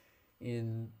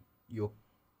in your,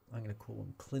 I'm going to call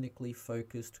them clinically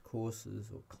focused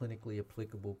courses or clinically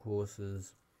applicable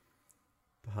courses.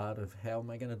 Part of how am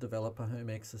I going to develop a home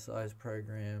exercise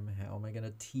program? How am I going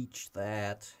to teach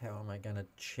that? How am I going to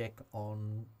check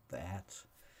on that?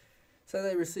 So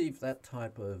they receive that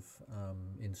type of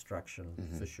instruction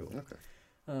for sure. Okay.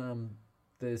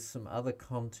 There's some other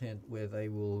content where they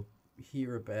will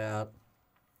hear about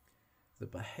the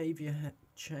behavior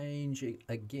change,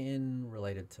 again,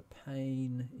 related to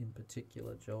pain in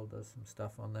particular. Joel does some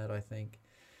stuff on that, I think.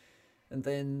 And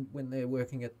then when they're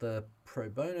working at the pro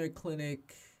bono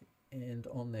clinic and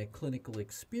on their clinical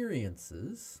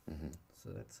experiences, so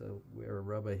that's where a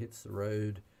rubber hits the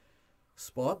road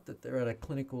spot, that they're at a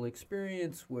clinical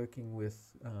experience working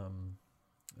with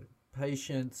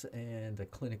patients and a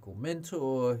clinical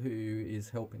mentor who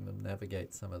is helping them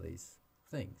navigate some of these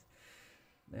things.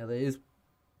 Now, there is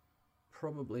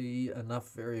probably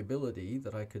enough variability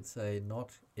that I could say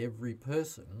not every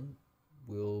person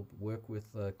will work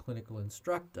with a clinical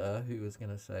instructor who is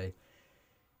going to say,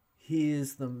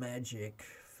 here's the magic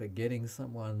for getting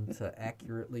someone to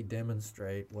accurately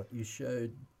demonstrate what you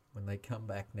showed when they come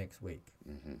back next week.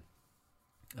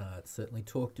 It's certainly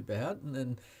talked about, and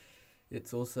then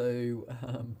it's also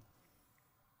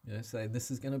saying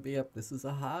this is going to be this is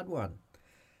a hard one.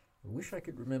 I wish I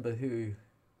could remember who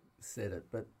said it,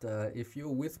 but if you're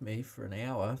with me for an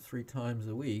hour 3 times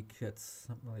a week, it's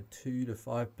something like 2 to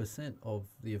 5% of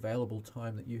the available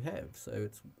time that you have. So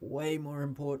it's way more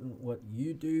important what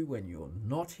you do when you're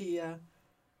not here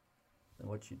than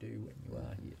what you do when you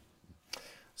are here.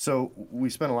 So we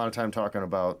spent a lot of time talking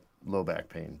about low back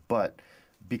pain, but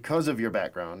because of your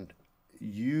background,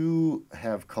 you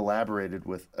have collaborated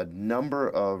with a number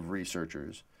of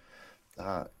researchers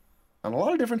on a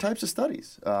lot of different types of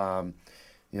studies.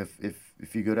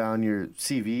 If you go down your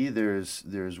CV,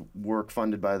 there's work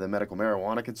funded by the Medical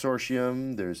Marijuana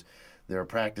Consortium. There are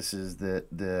practices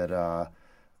that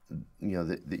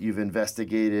you've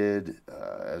investigated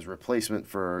as replacement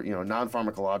for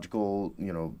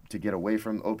non-pharmacological to get away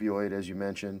from opioid, as you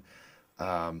mentioned.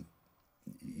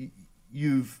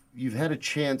 You've had a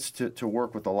chance to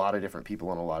work with a lot of different people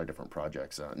on a lot of different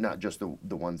projects, not just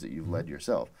the ones that you've led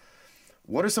yourself.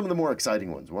 What are some of the more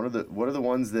exciting ones? What are the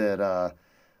ones that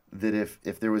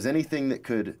if there was anything that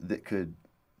could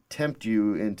tempt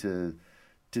you into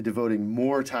devoting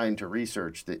more time to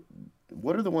research,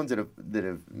 what are the ones that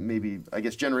have maybe, I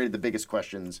guess, generated the biggest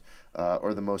questions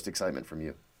or the most excitement from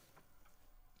you?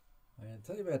 I'm going to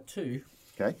tell you about 2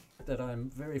 that I'm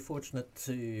very fortunate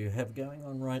to have going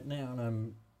on right now, and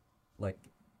I'm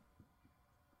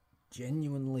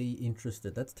genuinely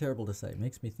interested. That's terrible to say. It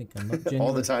makes me think I'm not genuinely.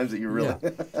 All the times that you really...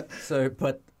 Yeah. So,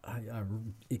 but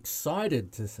I'm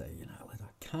excited to say, I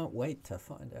can't wait to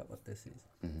find out what this is.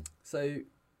 Mm-hmm. So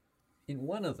in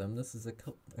one of them, this is a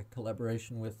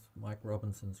collaboration with Mike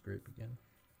Robinson's group again.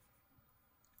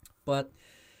 But,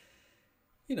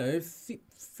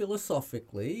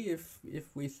 philosophically, if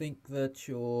we think that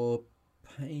your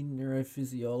pain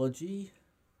neurophysiology,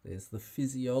 there's the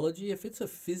physiology. If it's a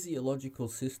physiological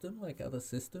system like other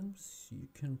systems, you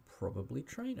can probably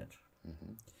train it.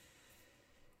 Mm-hmm.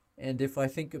 And if I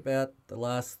think about the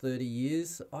last 30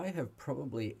 years, I have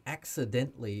probably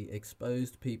accidentally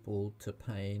exposed people to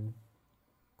pain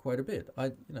quite a bit.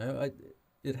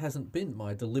 It hasn't been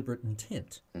my deliberate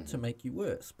intent to make you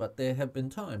worse, but there have been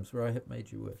times where I have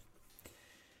made you worse.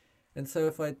 And so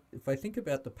if I think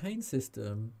about the pain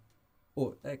system,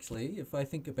 or actually if I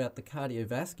think about the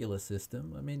cardiovascular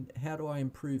system, how do I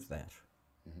improve that?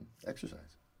 Mm-hmm.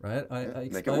 Exercise. Right? I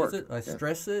expose it, I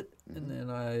stress it, and then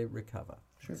I recover.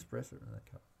 Sure. Stress it and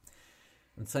recover.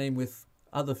 And same with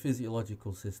other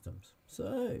physiological systems.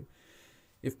 So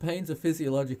if pain's a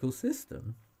physiological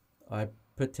system, I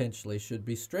potentially should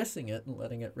be stressing it and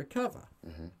letting it recover.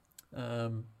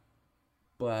 Mm-hmm.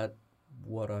 But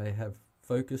what I have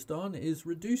focused on is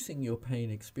reducing your pain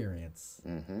experience.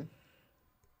 Mm-hmm.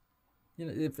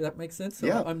 If that makes sense. So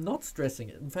yeah. I'm not stressing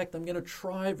it. In fact, I'm going to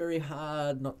try very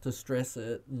hard not to stress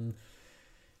it.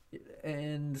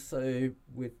 And so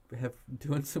we have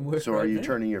doing some work. So are you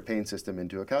turning your pain system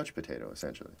into a couch potato,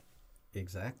 essentially?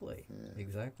 Exactly. Yeah.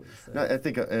 Exactly. So. No, I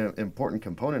think an important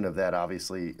component of that,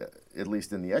 obviously, at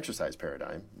least in the exercise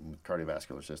paradigm,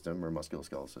 cardiovascular system or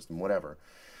musculoskeletal system, whatever,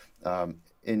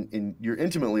 and you're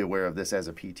intimately aware of this as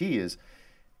a PT, is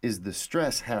the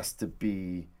stress has to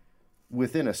be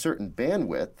within a certain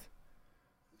bandwidth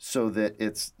so that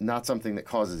it's not something that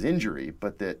causes injury,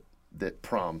 but that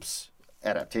prompts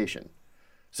adaptation.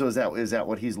 So is that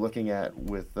what he's looking at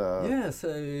with...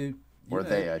 so... Or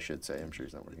they, I should say. I'm sure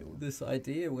he's not working with. This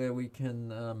idea where we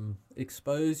can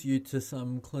expose you to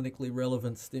some clinically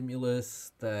relevant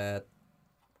stimulus that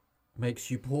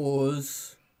makes you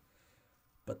pause,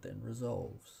 but then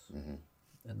resolves. Mm-hmm.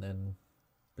 And then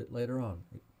a bit later on,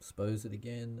 expose it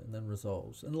again and then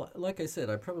resolves. And like I said,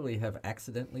 I probably have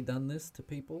accidentally done this to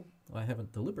people. I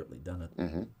haven't deliberately done it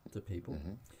to people.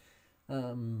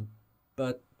 Mm-hmm.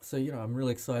 But so, I'm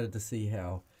really excited to see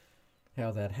how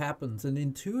that happens. And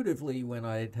intuitively, when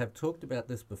I have talked about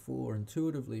this before,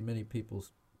 intuitively many people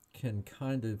can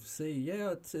kind of see,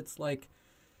 it's like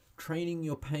training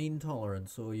your pain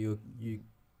tolerance, or you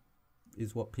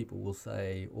is what people will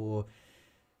say. Or,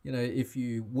 if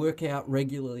you work out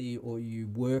regularly or you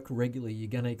work regularly, you're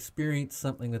going to experience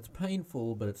something that's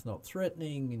painful, but it's not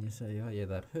threatening, and you say, oh yeah,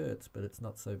 that hurts, but it's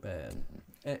not so bad.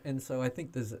 And so I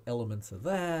think there's elements of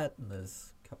that, and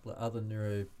there's couple of other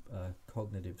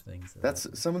neurocognitive things. That's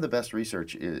some of the best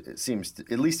research, it seems,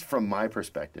 at least from my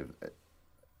perspective,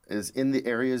 is in the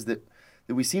areas that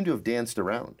we seem to have danced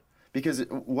around. Because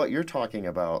what you're talking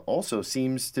about also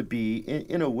seems to be,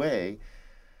 in a way,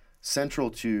 central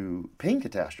to pain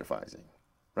catastrophizing,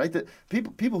 right? That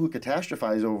people who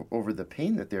catastrophize over the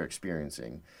pain that they're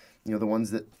experiencing, the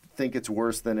ones that think it's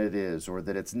worse than it is or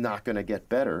that it's not going to get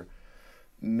better,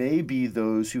 may be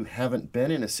those who haven't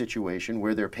been in a situation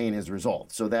where their pain has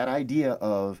resolved. So that idea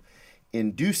of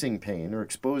inducing pain or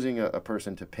exposing a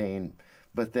person to pain,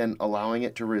 but then allowing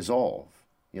it to resolve.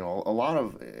 A lot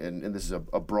of, and this is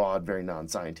a broad, very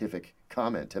non-scientific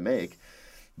comment to make,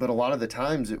 but a lot of the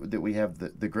times that we have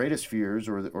the greatest fears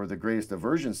or the greatest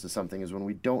aversions to something is when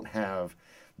we don't have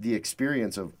the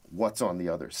experience of what's on the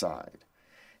other side.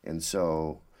 And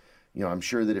so... I'm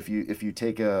sure that if you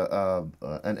take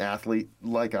an athlete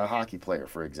like a hockey player,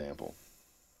 for example,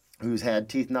 who's had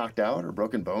teeth knocked out or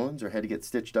broken bones or had to get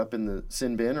stitched up in the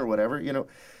sin bin or whatever,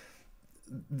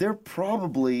 they're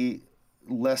probably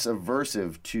less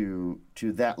aversive to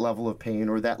that level of pain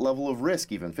or that level of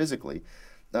risk, even physically,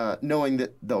 knowing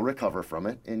that they'll recover from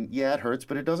it. And yeah, it hurts,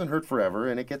 but it doesn't hurt forever,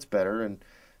 and it gets better. And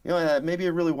maybe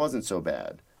it really wasn't so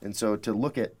bad. And so to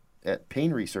look at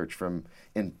pain research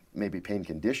and maybe pain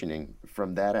conditioning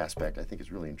from that aspect, I think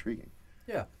is really intriguing.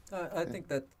 Yeah, I think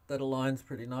that aligns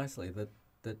pretty nicely,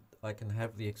 that I can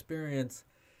have the experience,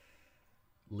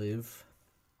 live,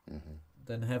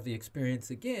 then have the experience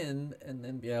again, and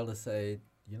then be able to say,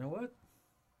 you know what,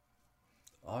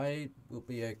 I will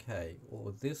be okay,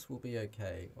 or this will be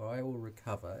okay, or I will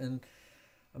recover. And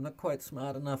I'm not quite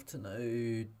smart enough to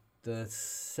know the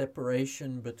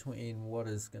separation between what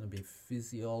is going to be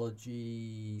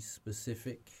physiology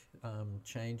specific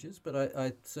changes, but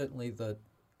I certainly the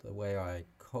the way I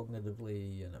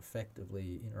cognitively and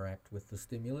effectively interact with the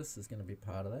stimulus is going to be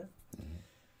part of that. Mm-hmm.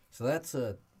 So that's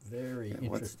a very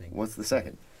interesting. What's the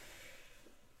second?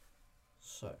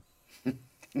 So,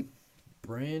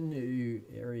 brand new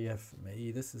area for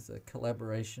me. This is a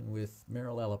collaboration with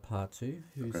Meryl Alapatu,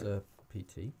 who's a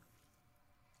PT.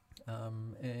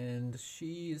 And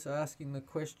she is asking the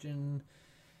question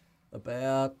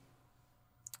about,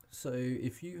 so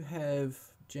if you have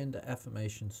gender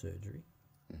affirmation surgery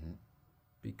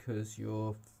because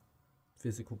your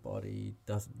physical body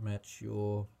doesn't match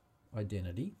your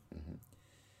identity,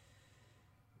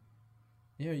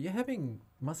 you're having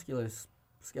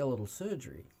musculoskeletal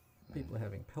surgery. People are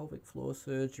having pelvic floor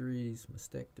surgeries,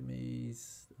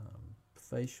 mastectomies,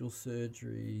 facial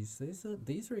surgeries.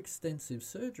 These are extensive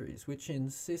surgeries, which in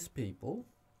cis people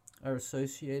are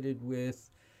associated with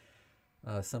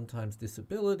sometimes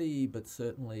disability, but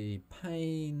certainly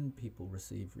pain. People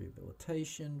receive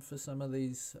rehabilitation for some of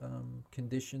these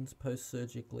conditions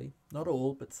post-surgically. Not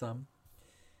all, but some.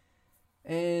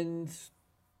 And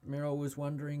Meryl was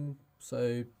wondering,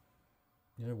 so,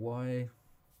 why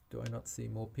do I not see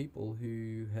more people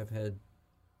who have had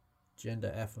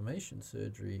gender affirmation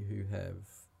surgery who have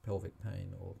pelvic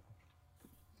pain or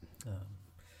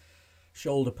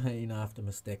shoulder pain after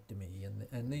mastectomy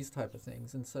and these type of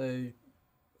things? And so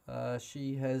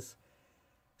she has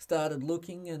started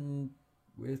looking, and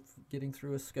with getting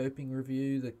through a scoping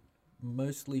review that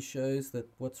mostly shows that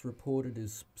what's reported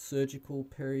is surgical,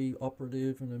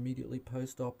 peri-operative and immediately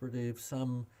post-operative,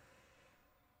 some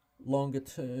longer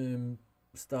term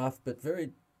stuff, but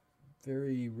very,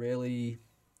 very rarely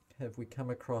have we come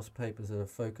across papers that are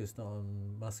focused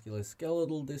on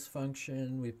musculoskeletal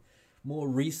dysfunction. With more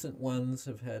recent ones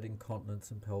have had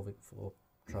incontinence and pelvic floor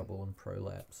trouble and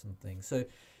prolapse and things. So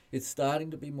it's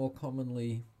starting to be more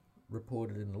commonly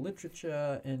reported in the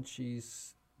literature, and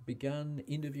she's begun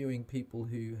interviewing people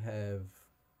who have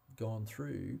gone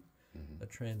through a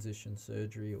transition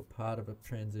surgery or part of a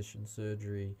transition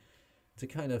surgery to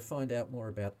kind of find out more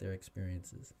about their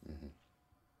experiences.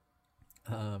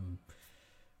 I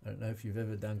don't know if you've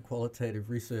ever done qualitative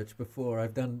research before.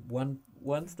 I've done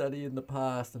one study in the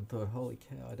past and thought, holy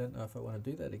cow, I don't know if I want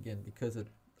to do that again, because it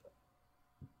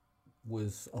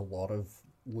was a lot of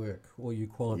work. All you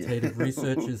qualitative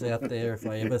researchers out there, if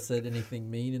I ever said anything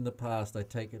mean in the past, I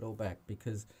take it all back,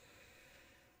 because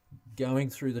going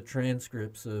through the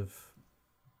transcripts of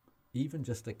even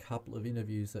just a couple of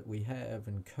interviews that we have,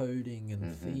 and coding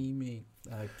and theming,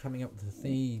 coming up with the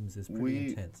themes is pretty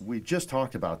intense. We just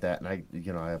talked about that, and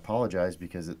I apologize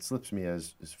because it slips me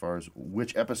as far as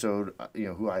which episode,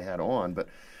 who I had on, but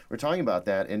we're talking about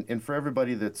that, and for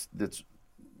everybody that's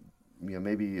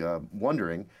maybe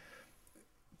wondering,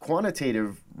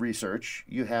 quantitative research,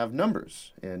 you have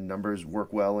numbers, and numbers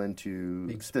work well into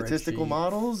big statistical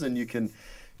models, and you can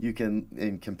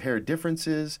compare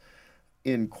differences.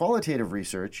 In qualitative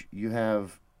research, you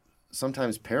have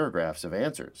sometimes paragraphs of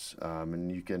answers,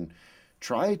 and you can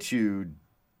try to,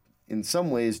 in some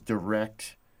ways,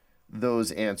 direct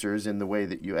those answers in the way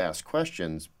that you ask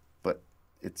questions, but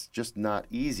it's just not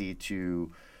easy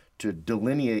to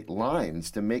delineate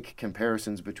lines, to make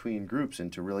comparisons between groups,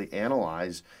 and to really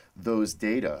analyze those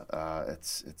data.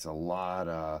 It's a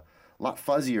lot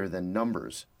fuzzier than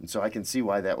numbers, and so I can see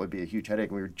why that would be a huge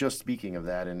headache. We were just speaking of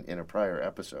that in a prior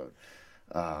episode.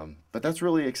 But that's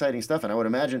really exciting stuff, and I would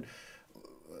imagine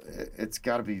it's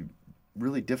got to be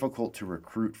really difficult to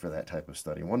recruit for that type of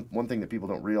study. One thing that people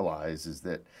don't realize is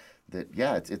that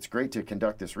it's great to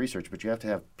conduct this research, but you have to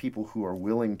have people who are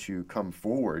willing to come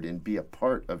forward and be a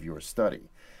part of your study.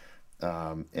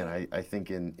 And I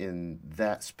think in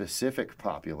that specific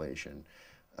population,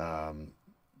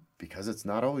 because it's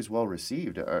not always well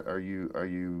received, are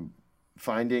you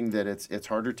finding that it's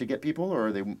harder to get people, or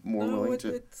are they more willing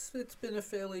to? It's been a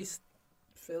fairly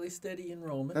steady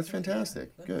enrollment. That's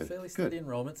fantastic. Good. Fairly steady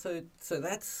enrollment. So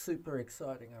that's super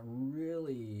exciting. I'm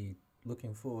really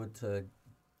looking forward to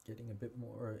getting a bit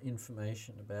more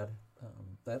information about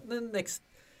that. And then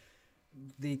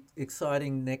the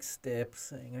exciting next step,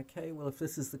 saying, okay, well, if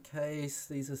this is the case,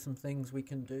 these are some things we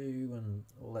can do, and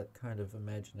all that kind of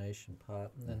imagination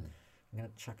part. And then I'm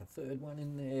going to chuck a third one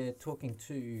in there, talking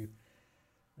to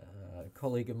a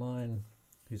colleague of mine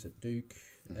who's at Duke,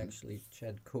 actually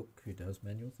Chad Cook, who does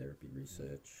manual therapy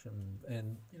research,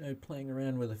 and playing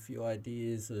around with a few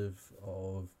ideas of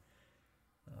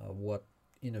what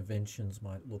interventions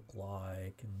might look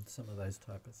like, and some of those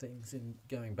type of things, and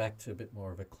going back to a bit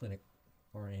more of a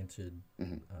clinic-oriented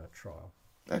trial.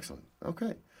 Excellent.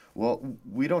 Okay. Well,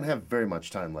 we don't have very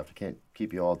much time left. I can't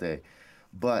keep you all day.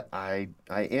 But I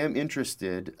am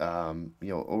interested,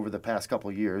 over the past couple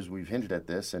of years, we've hinted at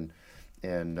this, and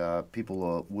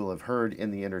people will have heard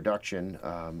in the introduction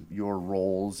your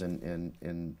roles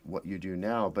and what you do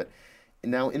now. But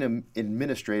now in an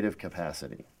administrative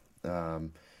capacity,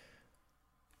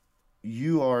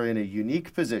 you are in a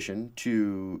unique position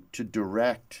to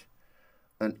direct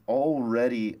an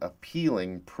already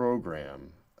appealing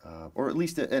program, or at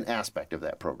least an aspect of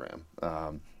that program.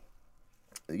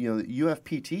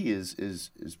 UFPT is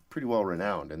pretty well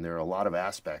renowned, and there are a lot of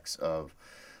aspects of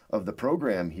the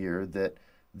program here that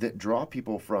draw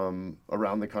people from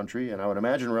around the country, and I would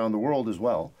imagine around the world as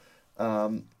well.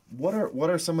 What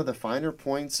are some of the finer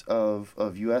points of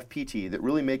UFPT that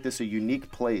really make this a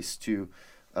unique place to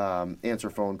answer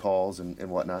phone calls and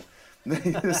whatnot?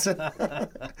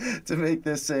 To make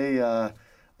this a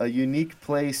unique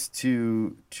place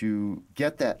to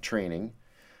get that training.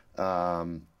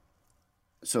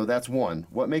 So that's one.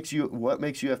 What makes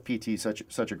UFPT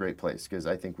such a great place? Because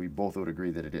I think we both would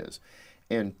agree that it is.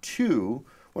 And two,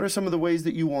 what are some of the ways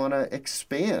that you want to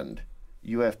expand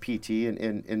UFPT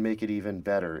and make it even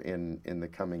better in the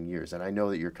coming years? And I know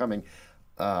that you're coming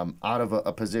out of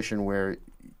a position where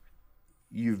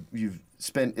you've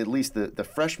spent at least the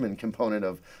freshman component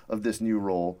of this new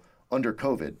role under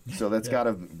COVID. So that's got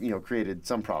to created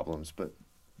some problems. But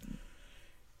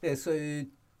yeah, so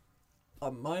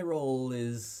my role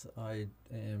is I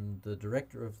am the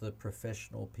director of the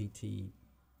professional PT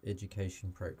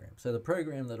education program. So the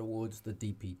program that awards the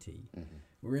DPT. Mm-hmm.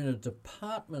 We're in a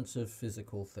department of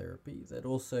physical therapy that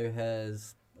also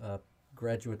has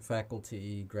graduate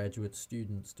faculty, graduate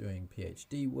students doing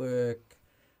PhD work,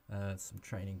 some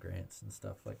training grants and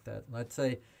stuff like that. And I'd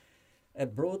say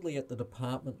broadly at the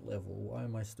department level, why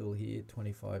am I still here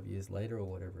 25 years later or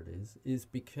whatever it is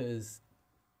because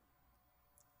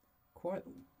quite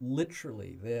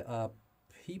literally there are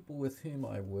people with whom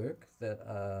I work that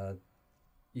are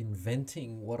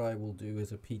inventing what I will do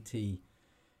as a PT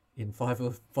in 5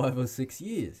 or 6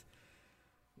 years.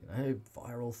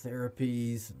 Viral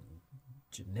therapies and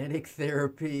genetic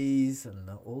therapies and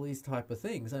all these type of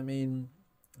things. I mean,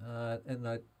 and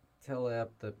I tell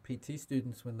the PT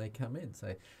students when they come in,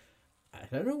 say, I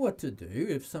don't know what to do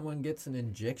if someone gets an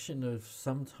injection of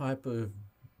some type of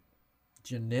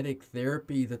genetic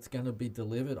therapy that's going to be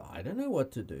delivered. I don't know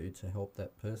what to do to help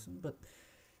that person, but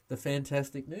the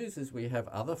fantastic news is we have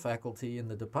other faculty in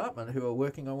the department who are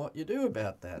working on what you do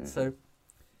about that. Mm-hmm. So,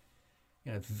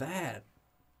 that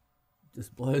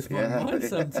just blows my mind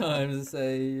sometimes to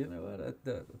say, what, a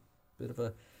bit of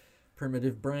a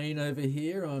primitive brain over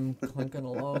here. I'm clunking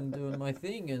along doing my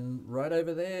thing, and right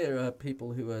over there are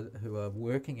people who are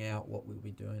working out what we'll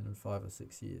be doing in 5 or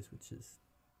 6 years, which is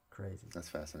crazy. That's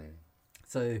fascinating.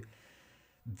 So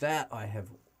that I have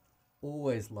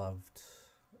always loved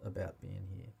about being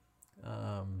here.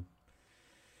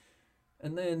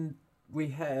 And then we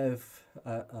have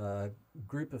a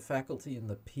group of faculty in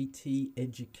the PT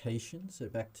education. So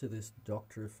back to this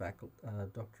Doctor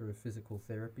of Physical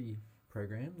Therapy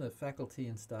program. The faculty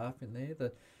and staff in there.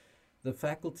 The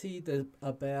faculty,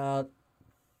 about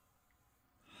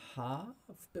half,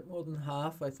 a bit more than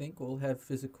half, I think, all have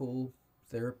physical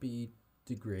therapy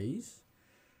degrees.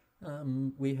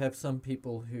 We have some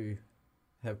people who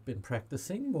have been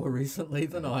practicing more recently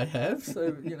than I have,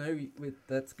 so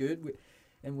that's good.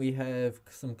 And we have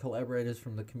some collaborators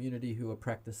from the community who are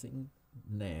practicing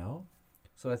now.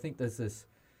 So I think there's this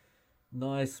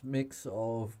nice mix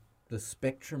of the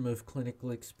spectrum of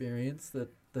clinical experience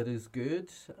that is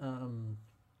good.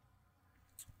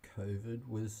 COVID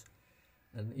was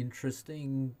an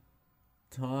interesting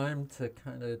time to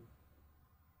kind of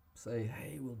say,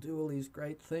 hey, we'll do all these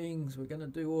great things, we're going to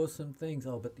do awesome things,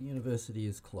 but the university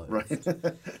is closed. Right.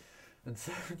 And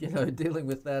so, dealing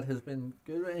with that has been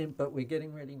good, but we're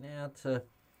getting ready now to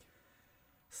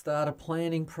start a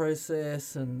planning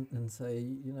process and say,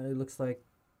 it looks like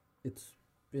it's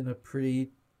been a pretty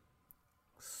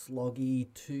sloggy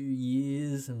 2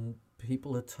 years and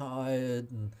people are tired,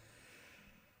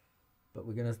 but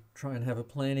we're going to try and have a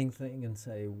planning thing and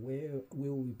say, where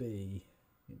will we be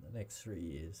in the next 3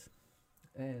 years?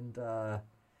 And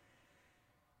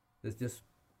there's just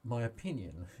my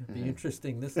opinion. It'd be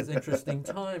interesting. This is interesting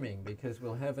timing because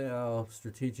we'll have our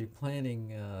strategic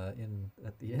planning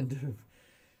at the end of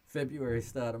February,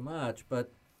 start of March.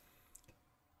 But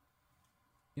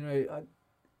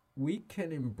we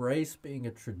can embrace being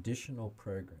a traditional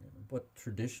program. But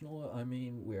traditional, I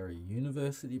mean, we're a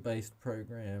university-based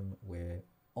program. We're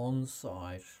on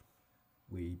site.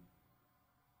 We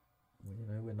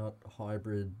We're not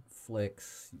hybrid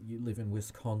flex. You live in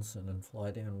Wisconsin and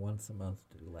fly down once a month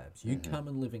to do labs. You come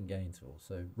and live in Gainesville.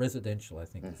 So residential, I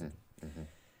think, is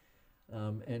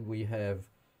and we have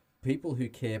people who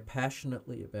care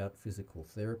passionately about physical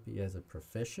therapy as a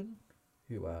profession,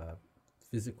 who are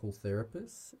physical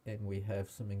therapists, and we have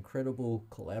some incredible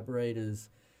collaborators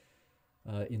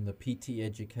in the PT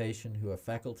education who are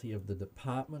faculty of the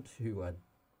department who are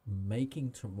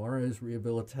making tomorrow's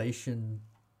rehabilitation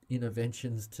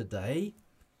interventions today.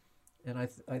 And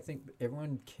I think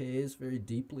everyone cares very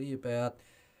deeply about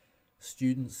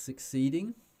students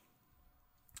succeeding.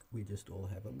 We just all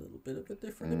have a little bit of a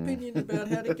different opinion about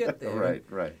how to get there.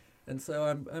 Right. And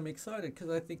so I'm excited because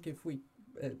I think if we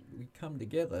come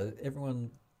together,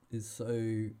 everyone is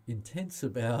so intense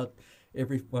about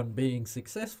everyone being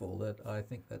successful that I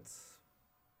think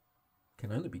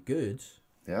can only be good.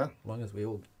 Yeah. As long as we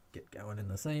all get going in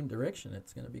the same direction,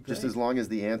 it's going to be great. Just as long as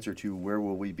the answer to where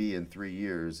will we be in 3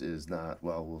 years is not,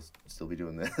 well, we'll still be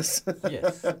doing this.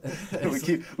 Yes.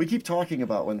 we keep talking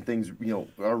about when things,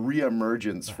 are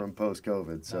reemergence from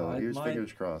post-COVID. So here's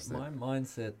fingers crossed. My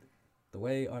mindset, the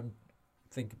way I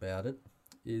think about it,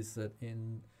 is that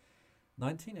in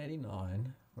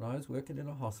 1989, when I was working in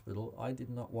a hospital, I did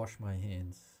not wash my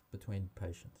hands between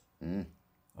patients.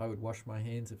 I would wash my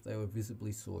hands if they were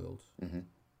visibly soiled.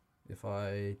 If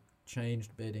I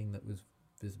changed bedding that was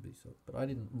visibly soiled. But I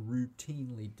didn't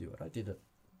routinely do it. I did it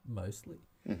mostly.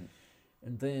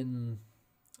 And then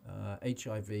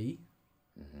HIV,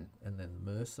 and then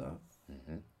MRSA,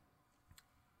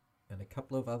 and a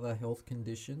couple of other health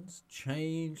conditions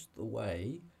changed the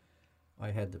way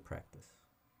I had to practice.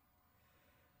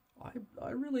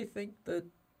 I really think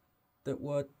that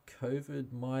what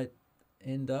COVID might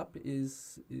end up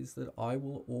is that I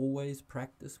will always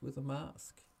practice with a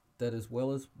mask. That as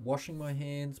well as washing my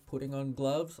hands, putting on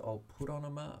gloves, I'll put on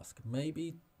a mask.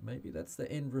 Maybe that's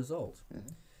the end result.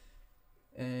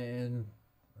 And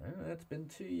I don't know, it's been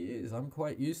 2 years. I'm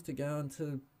quite used to going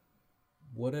to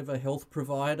whatever health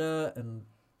provider and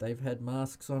they've had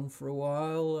masks on for a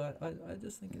while. I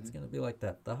just think it's going to be like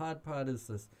that. The hard part is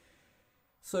this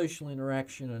social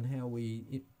interaction and how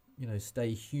we,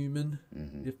 stay human,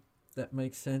 if that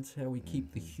makes sense, how we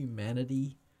keep the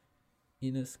humanity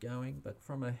in us going. But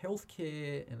from a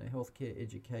healthcare and a healthcare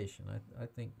education, I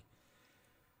think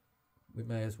we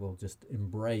may as well just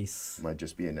embrace. Might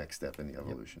just be a next step in the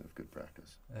evolution of good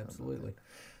practice. Absolutely.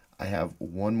 I have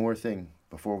one more thing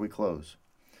before we close.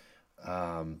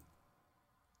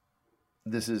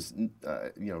 This is,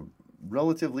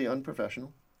 relatively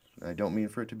unprofessional. I don't mean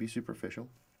for it to be superficial,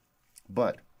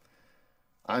 but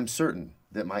I'm certain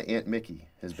that my Aunt Mickey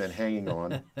has been hanging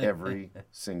on every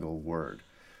single word.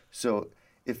 So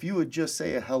if you would just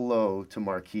say a hello to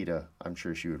Marquita, I'm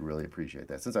sure she would really appreciate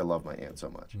that, since I love my aunt so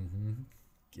much.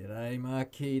 G'day,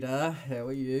 Marquita. How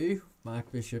are you?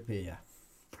 Mark Bishop here.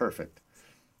 Perfect.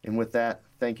 And with that,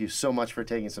 thank you so much for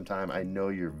taking some time. I know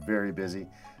you're very busy,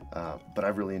 but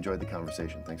I've really enjoyed the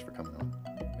conversation. Thanks for coming on.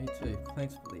 Me too.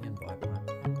 Thanks for the invite, Mike.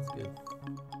 It's good.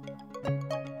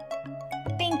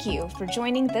 Thank you for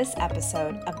joining this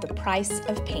episode of The Price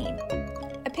of Pain.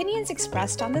 Opinions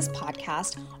expressed on this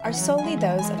podcast are solely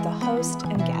those of the host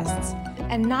and guests,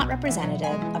 and not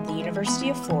representative of the University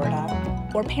of Florida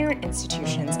or parent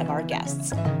institutions of our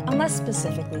guests, unless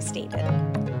specifically stated.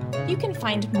 You can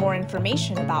find more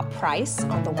information about Price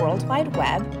on the World Wide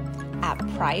Web at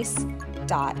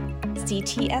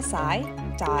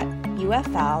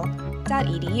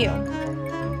price.ctsi.ufl.edu.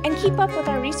 And keep up with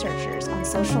our researchers on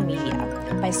social media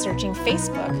by searching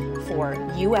Facebook for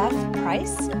UF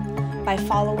Price, by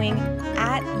following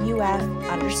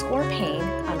 @UF_Pain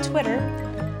on Twitter,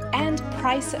 and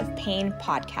Price of Pain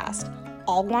Podcast,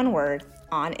 all one word,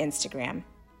 on Instagram.